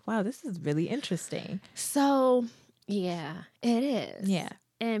 I'm like, wow, this is really interesting. So yeah, it is. Yeah.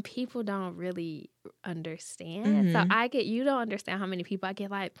 And people don't really understand. So you don't understand how many people I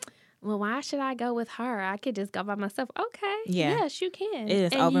get like, well, why should I go with her? I could just go by myself. Okay. Yeah. Yes, you can. It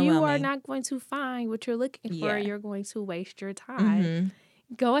is and overwhelming. You are not going to find what you're looking for. You're going to waste your time. Mm-hmm.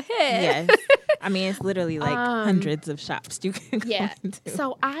 Go ahead. Yes. I mean, it's literally like hundreds of shops you can go into.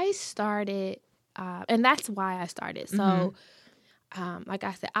 So I started, and that's why I started. So, like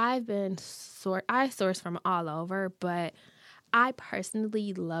I said, I source from all over, but I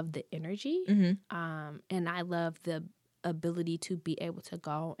personally love the energy, and I love the ability to be able to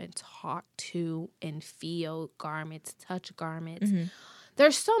go and talk to and feel garments, touch garments.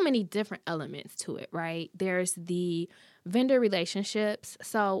 There's so many different elements to it, right? There's the vendor relationships.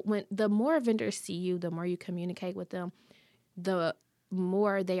 So the more vendors see you, the more you communicate with them, the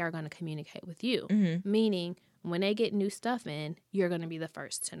more they are going to communicate with you. Meaning, when they get new stuff in, you're going to be the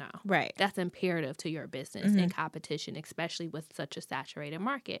first to know. Right. That's imperative to your business and competition, especially with such a saturated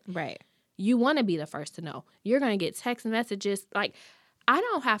market. Right. You want to be the first to know. You're going to get text messages. Like, I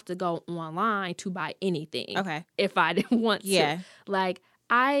don't have to go online to buy anything. Okay. If I didn't want to. Yeah. Like,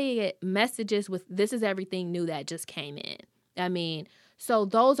 I get messages with, this is everything new that just came in. I mean, so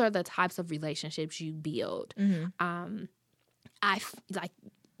those are the types of relationships you build.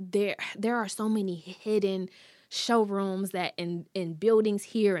 There are so many hidden showrooms that in buildings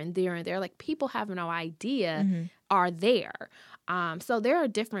here and there and there, like people have no idea are there. So there are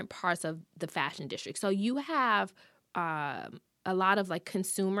different parts of the fashion district. So you have a lot of like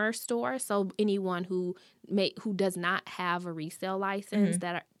consumer stores. So anyone who does not have a resale license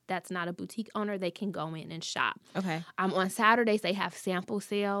that's not a boutique owner, they can go in and shop. Okay. On Saturdays, they have sample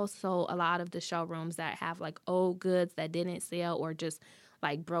sales. So a lot of the showrooms that have like old goods that didn't sell or just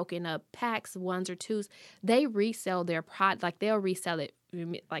like broken up packs, ones or twos, they resell their product. Like they'll resell it.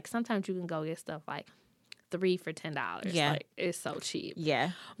 Like sometimes you can go get stuff like 3 for $10. Yeah. Like it's so cheap.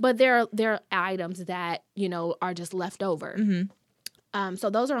 Yeah. But there are items that, are just left over. So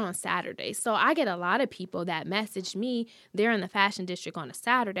those are on Saturdays. So I get a lot of people that message me. They're in the fashion district on a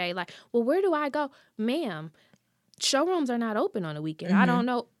Saturday. Like, well, where do I go? Ma'am, showrooms are not open on the weekend. I don't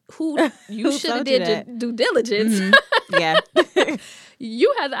know who you should have did your due diligence. Yeah.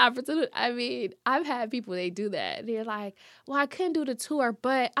 You had the opportunity. I mean, I've had people, they do that. They're like, well, I couldn't do the tour,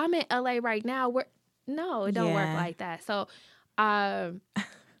 but I'm in LA right now. No, it don't work like that. So,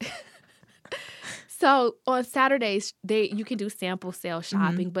 so on Saturdays, you can do sample sale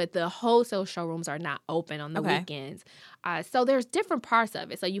shopping, but the wholesale showrooms are not open on the weekends. So there's different parts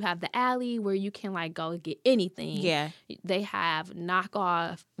of it. So you have the alley where you can like go get anything. Yeah. They have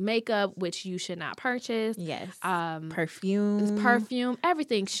knockoff makeup, which you should not purchase. Yes. Perfume,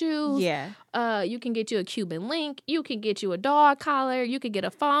 everything, shoes. Yeah. You can get you a Cuban link. You can get you a dog collar. You can get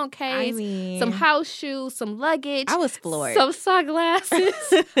a phone case, some house shoes, some luggage. I was floored. Some sunglasses,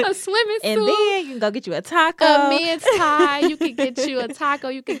 a swimming suit. And then you can go get you a taco. A men's tie. You can get you a taco.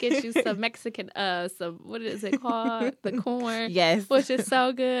 You can get you some Mexican, what is it called? The corn. Yes. Which is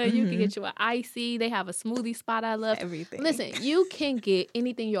so good. You can get you an icy. They have a smoothie spot I love. Everything. Listen, you can get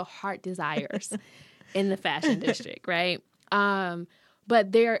anything your heart desires in the fashion district, right? But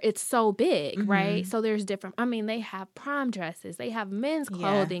it's so big, right? So there's different, they have prom dresses, they have men's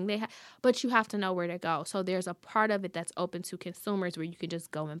clothing, but you have to know where to go. So there's a part of it that's open to consumers where you can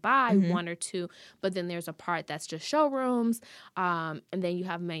just go and buy one or two, but then there's a part that's just showrooms, and then you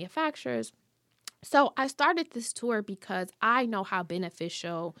have manufacturers. So I started this tour because I know how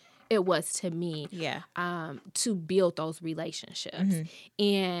beneficial it was to me to build those relationships.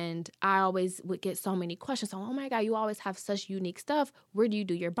 And I always would get so many questions. Oh my God, you always have such unique stuff. Where do you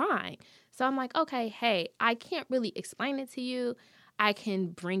do your buying? So I'm like, okay, hey, I can't really explain it to you. I can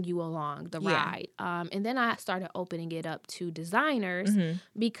bring you along the ride. And then I started opening it up to designers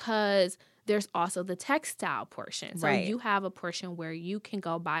because there's also the textile portion. So you have a portion where you can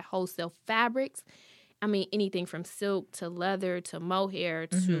go buy wholesale fabrics anything from silk to leather to mohair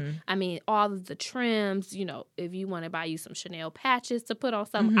to, all of the trims, if you want to buy you some Chanel patches to put on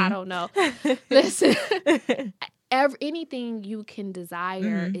something, I don't know. Listen, anything you can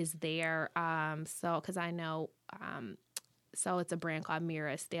desire is there. Because I know, so it's a brand called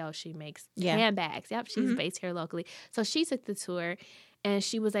Mira Estelle. She makes handbags. Yep, she's based here locally. So she took the tour, and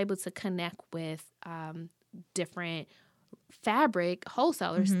she was able to connect with different fabric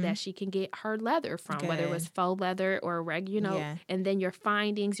wholesalers that she can get her leather from, whether it was faux leather or regular, and then your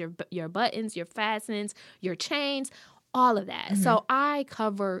findings, your buttons, your fastenings, your chains, all of that. So I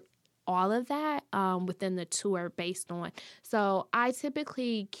cover all of that within the tour based on. So I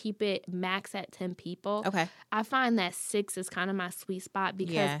typically keep it max at 10 people. Okay. I find that 6 is kind of my sweet spot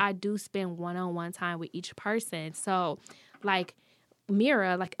because I do spend one-on-one time with each person. So like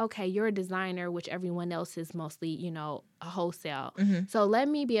Mira, like, okay, you're a designer, which everyone else is mostly, a wholesale. So let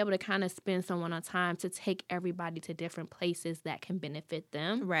me be able to kind of spend some one-on-one time to take everybody to different places that can benefit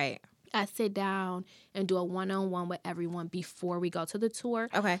them. Right. I sit down and do a one-on-one with everyone before we go to the tour.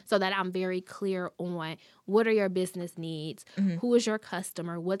 Okay. So that I'm very clear on what are your business needs, who is your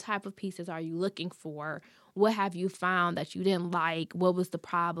customer, what type of pieces are you looking for, what have you found that you didn't like, what was the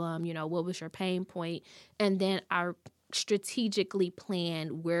problem, what was your pain point, and then I strategically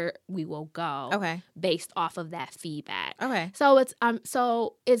plan where we will go based off of that feedback. Okay.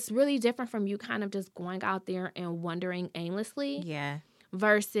 So it's really different from you kind of just going out there and wandering aimlessly. Yeah.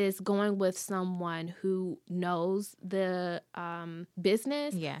 Versus going with someone who knows the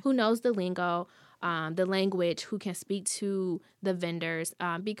business, who knows the lingo, the language, who can speak to the vendors.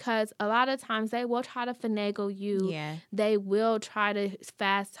 Because a lot of times they will try to finagle you. Yeah. They will try to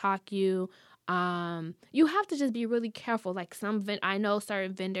fast talk you. You have to just be really careful. Like I know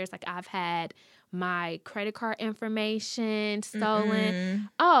certain vendors, like I've had my credit card information stolen.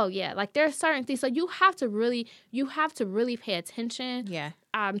 Oh yeah, like there are certain things. So you have to really pay attention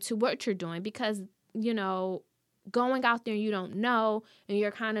to what you're doing because, going out there and you don't know and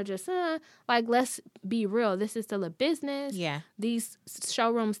you're kind of just like, let's be real, this is still a business. Yeah. These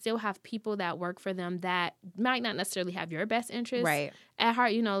showrooms still have people that work for them that might not necessarily have your best interest at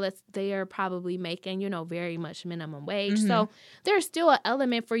heart. They are probably making, very much minimum wage. So there's still an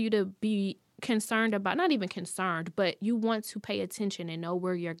element for you to be concerned about, not even concerned, but you want to pay attention and know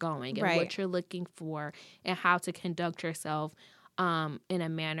where you're going and what you're looking for and how to conduct yourself in a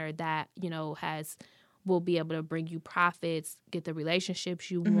manner that, will be able to bring you profits, get the relationships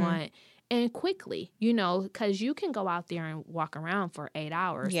you want, and quickly, because you can go out there and walk around for 8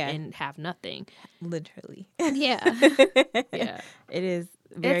 hours and have nothing. Literally. Yeah. Yeah. It is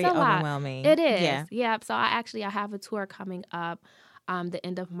very overwhelming. It is. Yeah. So I have a tour coming up the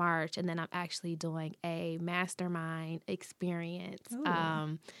end of March, and then I'm actually doing a mastermind experience.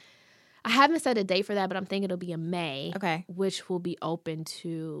 I haven't set a date for that, but I'm thinking it'll be in May, which will be open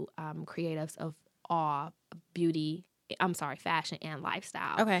to creatives of all fashion and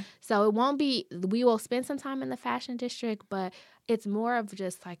lifestyle. Okay. So it won't be, we will spend some time in the fashion district, but it's more of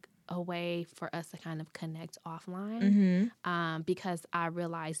just like a way for us to kind of connect offline. Because I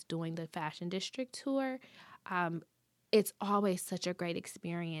realized doing the fashion district tour, it's always such a great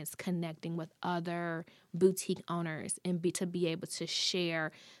experience connecting with other boutique owners and to be able to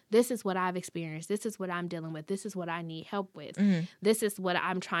share, this is what I've experienced, this is what I'm dealing with, this is what I need help with, this is what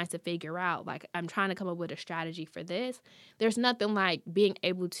I'm trying to figure out. Like, I'm trying to come up with a strategy for this. There's nothing like being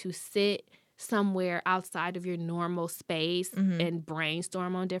able to sit somewhere outside of your normal space and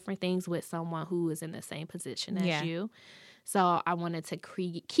brainstorm on different things with someone who is in the same position as you. So I wanted to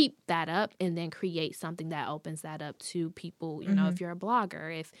keep that up and then create something that opens that up to people, if you're a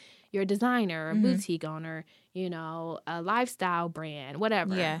blogger, if you're a designer, a boutique owner, a lifestyle brand,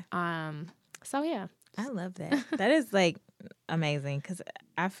 whatever. Yeah. So, yeah. I love that. That is, like, amazing because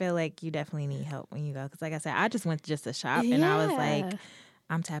I feel like you definitely need help when you go. Because, like I said, I just went just to shop and I was like,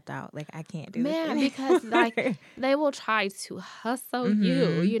 I'm tapped out. Like, I can't do this anymore. Because, like, they will try to hustle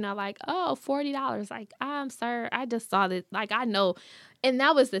you, like, oh, $40. Like, sir, I just saw this. Like, I know. And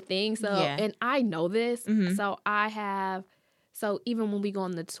that was the thing. So, and I know this. So even when we go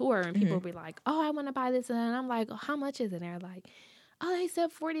on the tour and people will be like, oh, I want to buy this. And I'm like, oh, how much is it? And they're like, oh, they said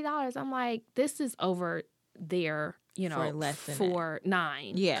 $40. I'm like, this is over there, for less than for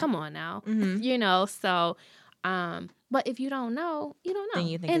 $9. Yeah. Come on now. So, but if you don't know, you don't know. Then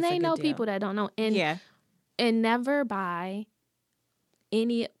you think and it's they a good know deal. people that don't know. And and never buy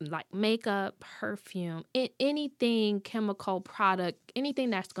any like makeup, perfume, anything chemical product, anything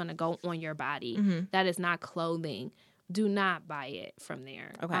that's going to go on your body that is not clothing. Do not buy it from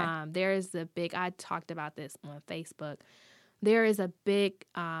there. Okay. There is a big, I talked about this on Facebook. There is a big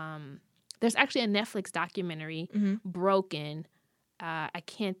there's actually a Netflix documentary, Broken. I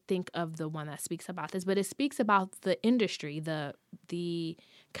can't think of the one that speaks about this, but it speaks about the industry, the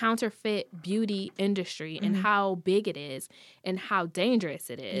counterfeit beauty industry, and how big it is and how dangerous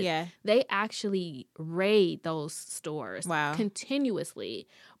it is. Yeah. They actually raid those stores Wow. continuously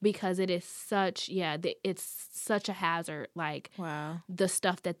because it is such, it's such a hazard. Like, wow, the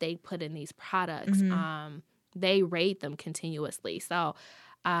stuff that they put in these products, they raid them continuously. So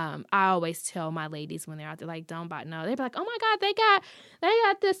I always tell my ladies when they're out there, like, don't buy. No, they're like, oh my God, they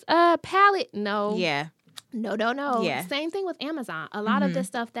got this palette. No. yeah, No. Yeah. Same thing with Amazon. A lot of the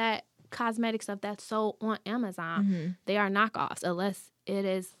stuff cosmetic stuff that's sold on Amazon, they are knockoffs unless it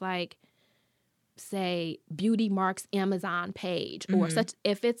is like, say, Beauty Mark's Amazon page or such.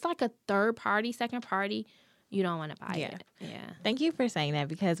 If it's like a third party, second party, you don't want to buy it. Yeah. Thank you for saying that,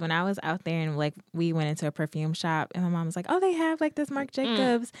 because when I was out there and like we went into a perfume shop and my mom was like, oh, they have like this Marc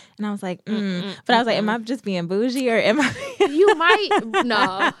Jacobs. And I was like, but I was like, am I just being bougie or am I? You might.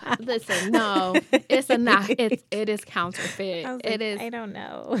 No. Listen, no. It's it is counterfeit. I was it like, is. I don't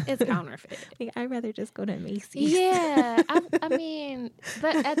know. It's counterfeit. Like, I'd rather just go to Macy's. Yeah. I mean,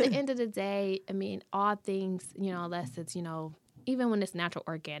 but at the end of the day, I mean, all things, unless it's, even when it's natural,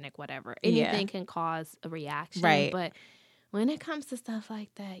 organic, whatever, anything can cause a reaction. Right. But when it comes to stuff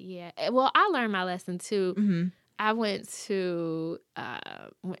like that, yeah. Well, I learned my lesson too. I went to,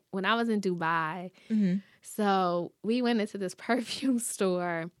 when I was in Dubai, so we went into this perfume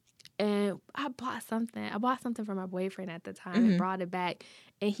store and I bought something. I bought something for my boyfriend at the time and brought it back,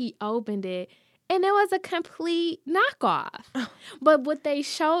 and he opened it. And it was a complete knockoff. But what they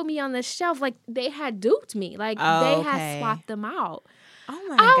showed me on the shelf, like, they had duped me. Like, they had swapped them out. Oh,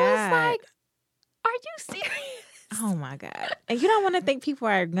 my God. I was like, are you serious? Oh, my God. And you don't want to think people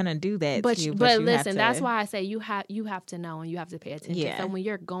are going to do that to you. But you listen, have that's why I say you have to know and you have to pay attention. Yeah. So when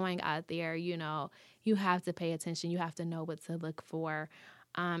you're going out there, you have to pay attention. You have to know what to look for.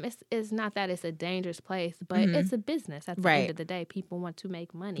 It's not that it's a dangerous place, but it's a business. At the end of the day, people want to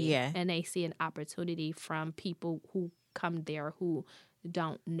make money, and they see an opportunity from people who come there who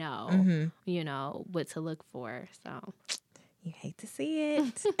don't know, what to look for. So you hate to see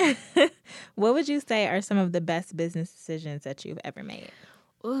it. What would you say are some of the best business decisions that you've ever made?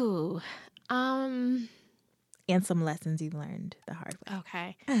 Ooh, and some lessons you've learned the hard way.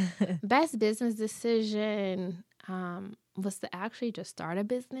 Okay, best business decision. Was to actually just start a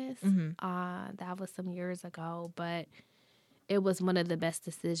business. That was some years ago, but it was one of the best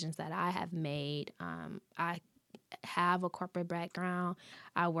decisions that I have made. I have a corporate background.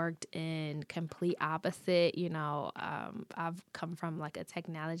 I worked in complete opposite. I've come from like a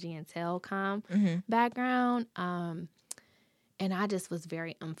technology and telecom background, and I just was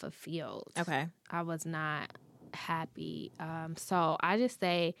very unfulfilled. Okay. I was not happy. So I just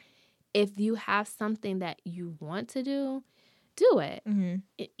say, if you have something that you want to do it.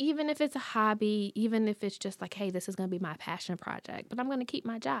 Even if it's a hobby, even if it's just like, hey, this is going to be my passion project, but I'm going to keep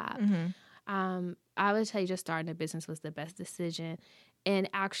my job. I would say just starting a business was the best decision, and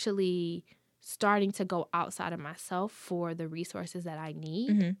actually starting to go outside of myself for the resources that I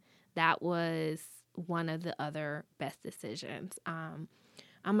need. That was one of the other best decisions. I'm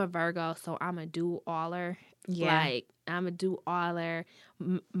a Virgo, so I'm a do-aller. Yeah. Like, I'm a do-aller.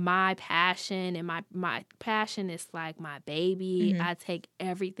 My passion, and my passion is like my baby. I take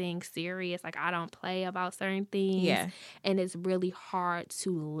everything serious. Like, I don't play about certain things. Yeah. And it's really hard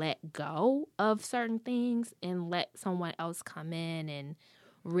to let go of certain things and let someone else come in and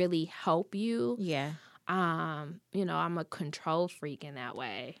really help you. Yeah. I'm a control freak in that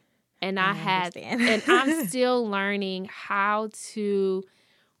way. And understand. And I'm still learning how to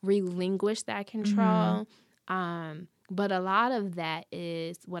relinquish that control. But a lot of that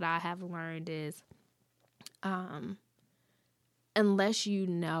is what I have learned is, unless you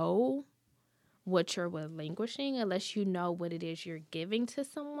know what you're relinquishing, unless you know what it is you're giving to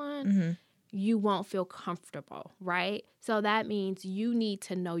someone, you won't feel comfortable, right? So that means you need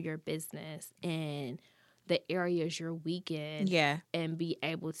to know your business and the areas you're weak in, and be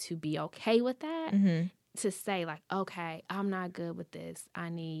able to be okay with that. To say like, okay, I'm not good with this. I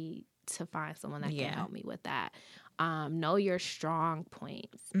need to find someone that can help me with that. Know your strong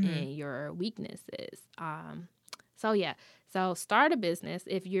points and your weaknesses. So start a business.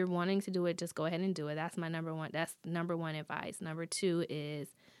 If you're wanting to do it, just go ahead and do it. That's my number one. That's number one advice. Number two is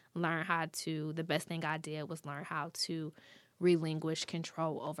the best thing I did was learn how to relinquish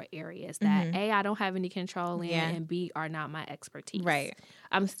control over areas that A, I don't have any control in, and B, are not my expertise. Right.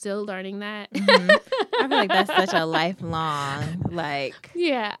 I'm still learning that. I feel like that's such a lifelong,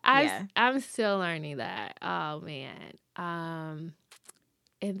 I'm still learning that. Oh man.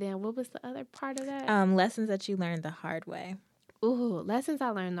 And then what was the other part of that? Lessons that you learned the hard way. Ooh, lessons I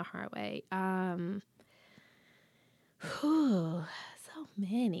learned the hard way. So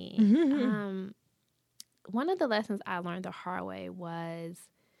many. One of the lessons I learned the hard way was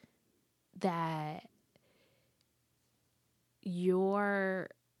that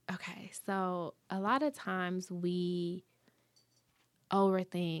so a lot of times we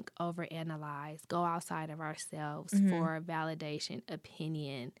overthink, overanalyze, go outside of ourselves for validation,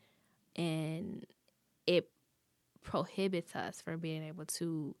 opinion, and it prohibits us from being able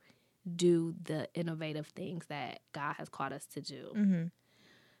to do the innovative things that God has called us to do.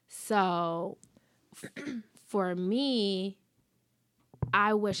 So for me,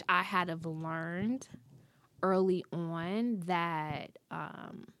 I wish I had have learned early on that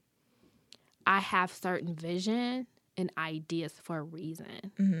I have certain vision and ideas for a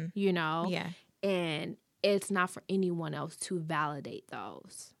reason, you know? Yeah. And it's not for anyone else to validate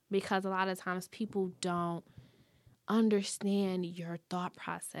those, because a lot of times people don't understand your thought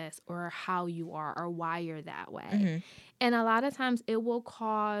process or how you are or why you're that way. And a lot of times it will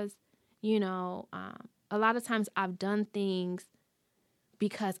cause, a lot of times I've done things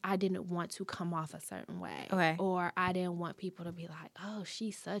because I didn't want to come off a certain way. Okay. Or I didn't want people to be like, oh,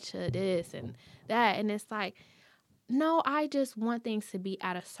 she's such a this and that. And it's like, no, I just want things to be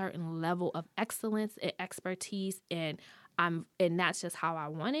at a certain level of excellence and expertise, and that's just how I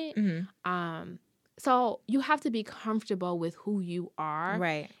want it. So you have to be comfortable with who you are,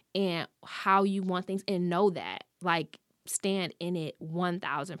 right, and how you want things, and know that, like, stand in it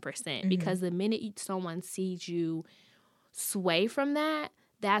 1,000%. Because the minute someone sees you sway from that,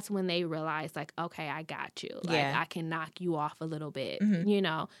 that's when they realize, like, okay, I got you. Like, I can knock you off a little bit,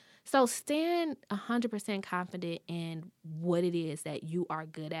 So stand 100% confident in what it is that you are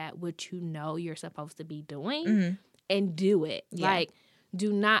good at, what you know you're supposed to be doing, and do it. Yeah. Like,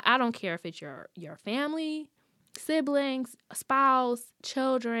 I don't care if it's your family, siblings, spouse,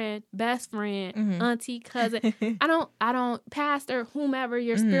 children, best friend, auntie, cousin. I don't, pastor, whomever,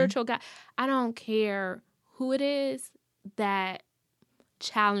 your spiritual guy. I don't care who it is that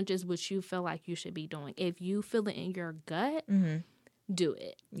challenges what you feel like you should be doing. If you feel it in your gut, do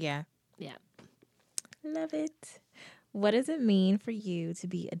it. Yeah. Yeah. Love it. What does it mean for you to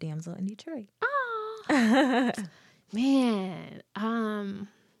be a damsel in Detroit? Oh, man.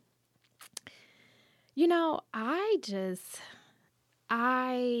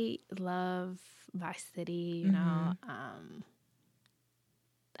 I love my city,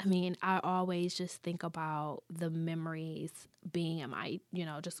 I mean, I always just think about the memories being in my,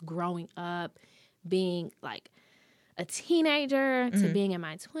 just growing up, being like a teenager to being in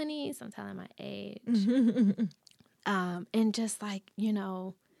my 20s. I'm telling my age. And just like,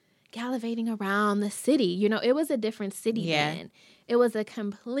 gallivanting around the city. It was a different city then. It was a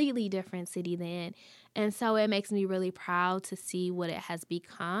completely different city then. And so it makes me really proud to see what it has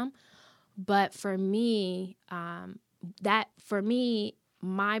become. But for me,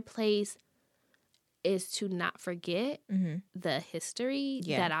 my place is to not forget the history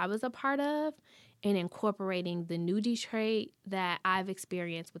that I was a part of, and incorporating the new Detroit that I've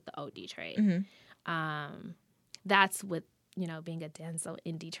experienced with the old Detroit. That's what, being a damsel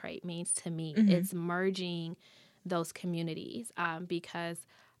in Detroit means to me. It's merging those communities, because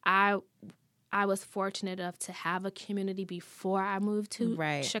I was fortunate enough to have a community before I moved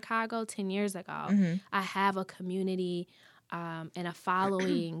to Chicago 10 years ago. I have a community and a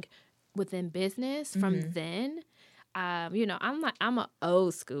following within business from then. I'm an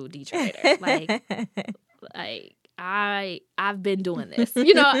old school Detroiter. I've been doing this.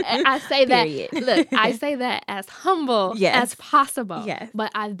 I say that. Look, I say that as humble as possible. Yes.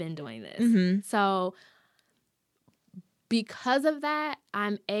 But I've been doing this. So because of that,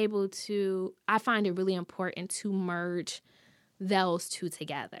 I find it really important to merge those two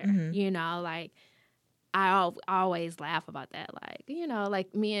together. I always laugh about that.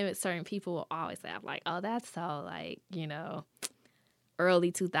 Like me and certain people will always laugh, like, oh, that's so, like,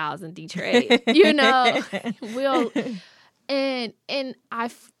 early 2000 Detroit, and I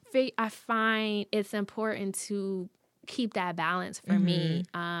find it's important to keep that balance for me,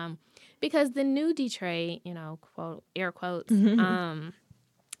 because the new Detroit, quote, air quotes,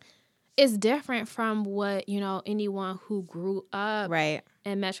 is different from what, anyone who grew up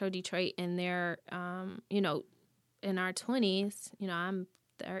in Metro Detroit in their, in our 20s, I'm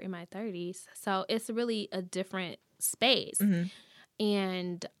in my 30s. So it's really a different space.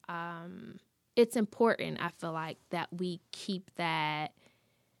 And it's important, I feel like, that we keep that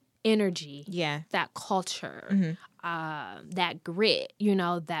energy, Yeah. that culture, Mm-hmm. that grit,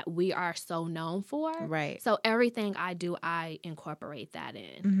 that we are so known for. Right. So everything I do, I incorporate that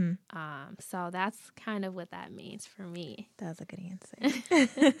in. Mm-hmm. So that's kind of what that means for me. That was a good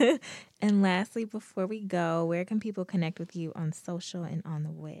answer. And lastly, before we go, where can people connect with you on social and on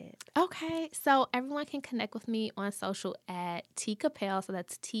the web? Okay, so everyone can connect with me on social at T Capel. So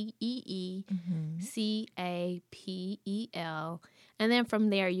that's TeeCapel. And then from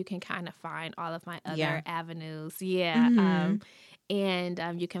there, you can kind of find all of my other avenues. Yeah. Mm-hmm.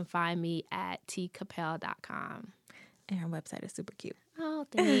 And you can find me at tcapel.com. And her website is super cute. Oh,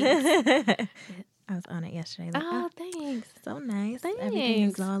 thanks. I was on it yesterday. Like, oh, thanks. So nice. Thanks. Everything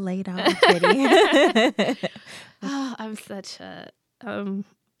is all laid out and pretty. Oh, I'm such a I'm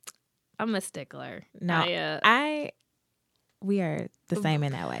a stickler. No, we are the same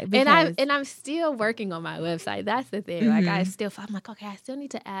in that way. And I'm still working on my website. That's the thing. Like I'm like, okay, I still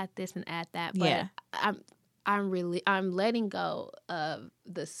need to add this and add that. But I'm letting go of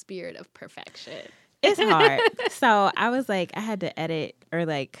the spirit of perfection. It's hard. So I was like, I had to edit or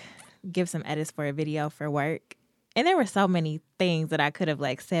like give some edits for a video for work. And there were so many things that I could have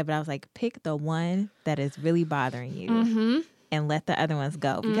like said, but I was like, pick the one that is really bothering you and let the other ones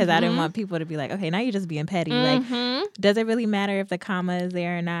go. Because I didn't want people to be like, okay, now you're just being petty. Like, does it really matter if the comma is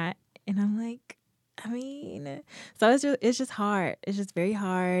there or not? And I'm like, I mean, so it's just hard. It's just very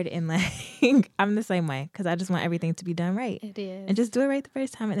hard. And like, I'm the same way because I just want everything to be done right. It is. And just do it right the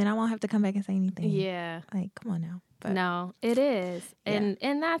first time. And then I won't have to come back and say anything. Yeah. Like, come on now. But, no, it is. Yeah.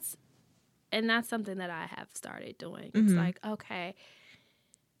 And that's something that I have started doing. It's like, okay,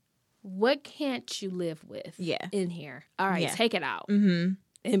 what can't you live with in here? All right, take it out and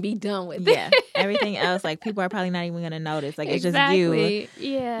be done with it. Yeah. Everything else, like, people are probably not even going to notice. Like, it's just you.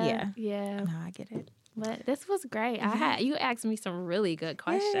 Yeah. No, I get it. But this was great. You asked me some really good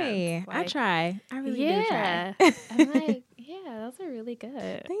questions. Yay. Like, I try. I really do try. I'm like, those are really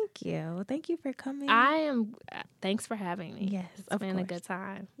good. Thank you. Well, thank you for coming. Thanks for having me. Yes, it's been a good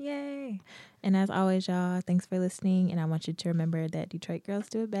time. Yay. And as always, y'all, thanks for listening. And I want you to remember that Detroit girls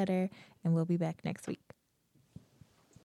do it better. And we'll be back next week.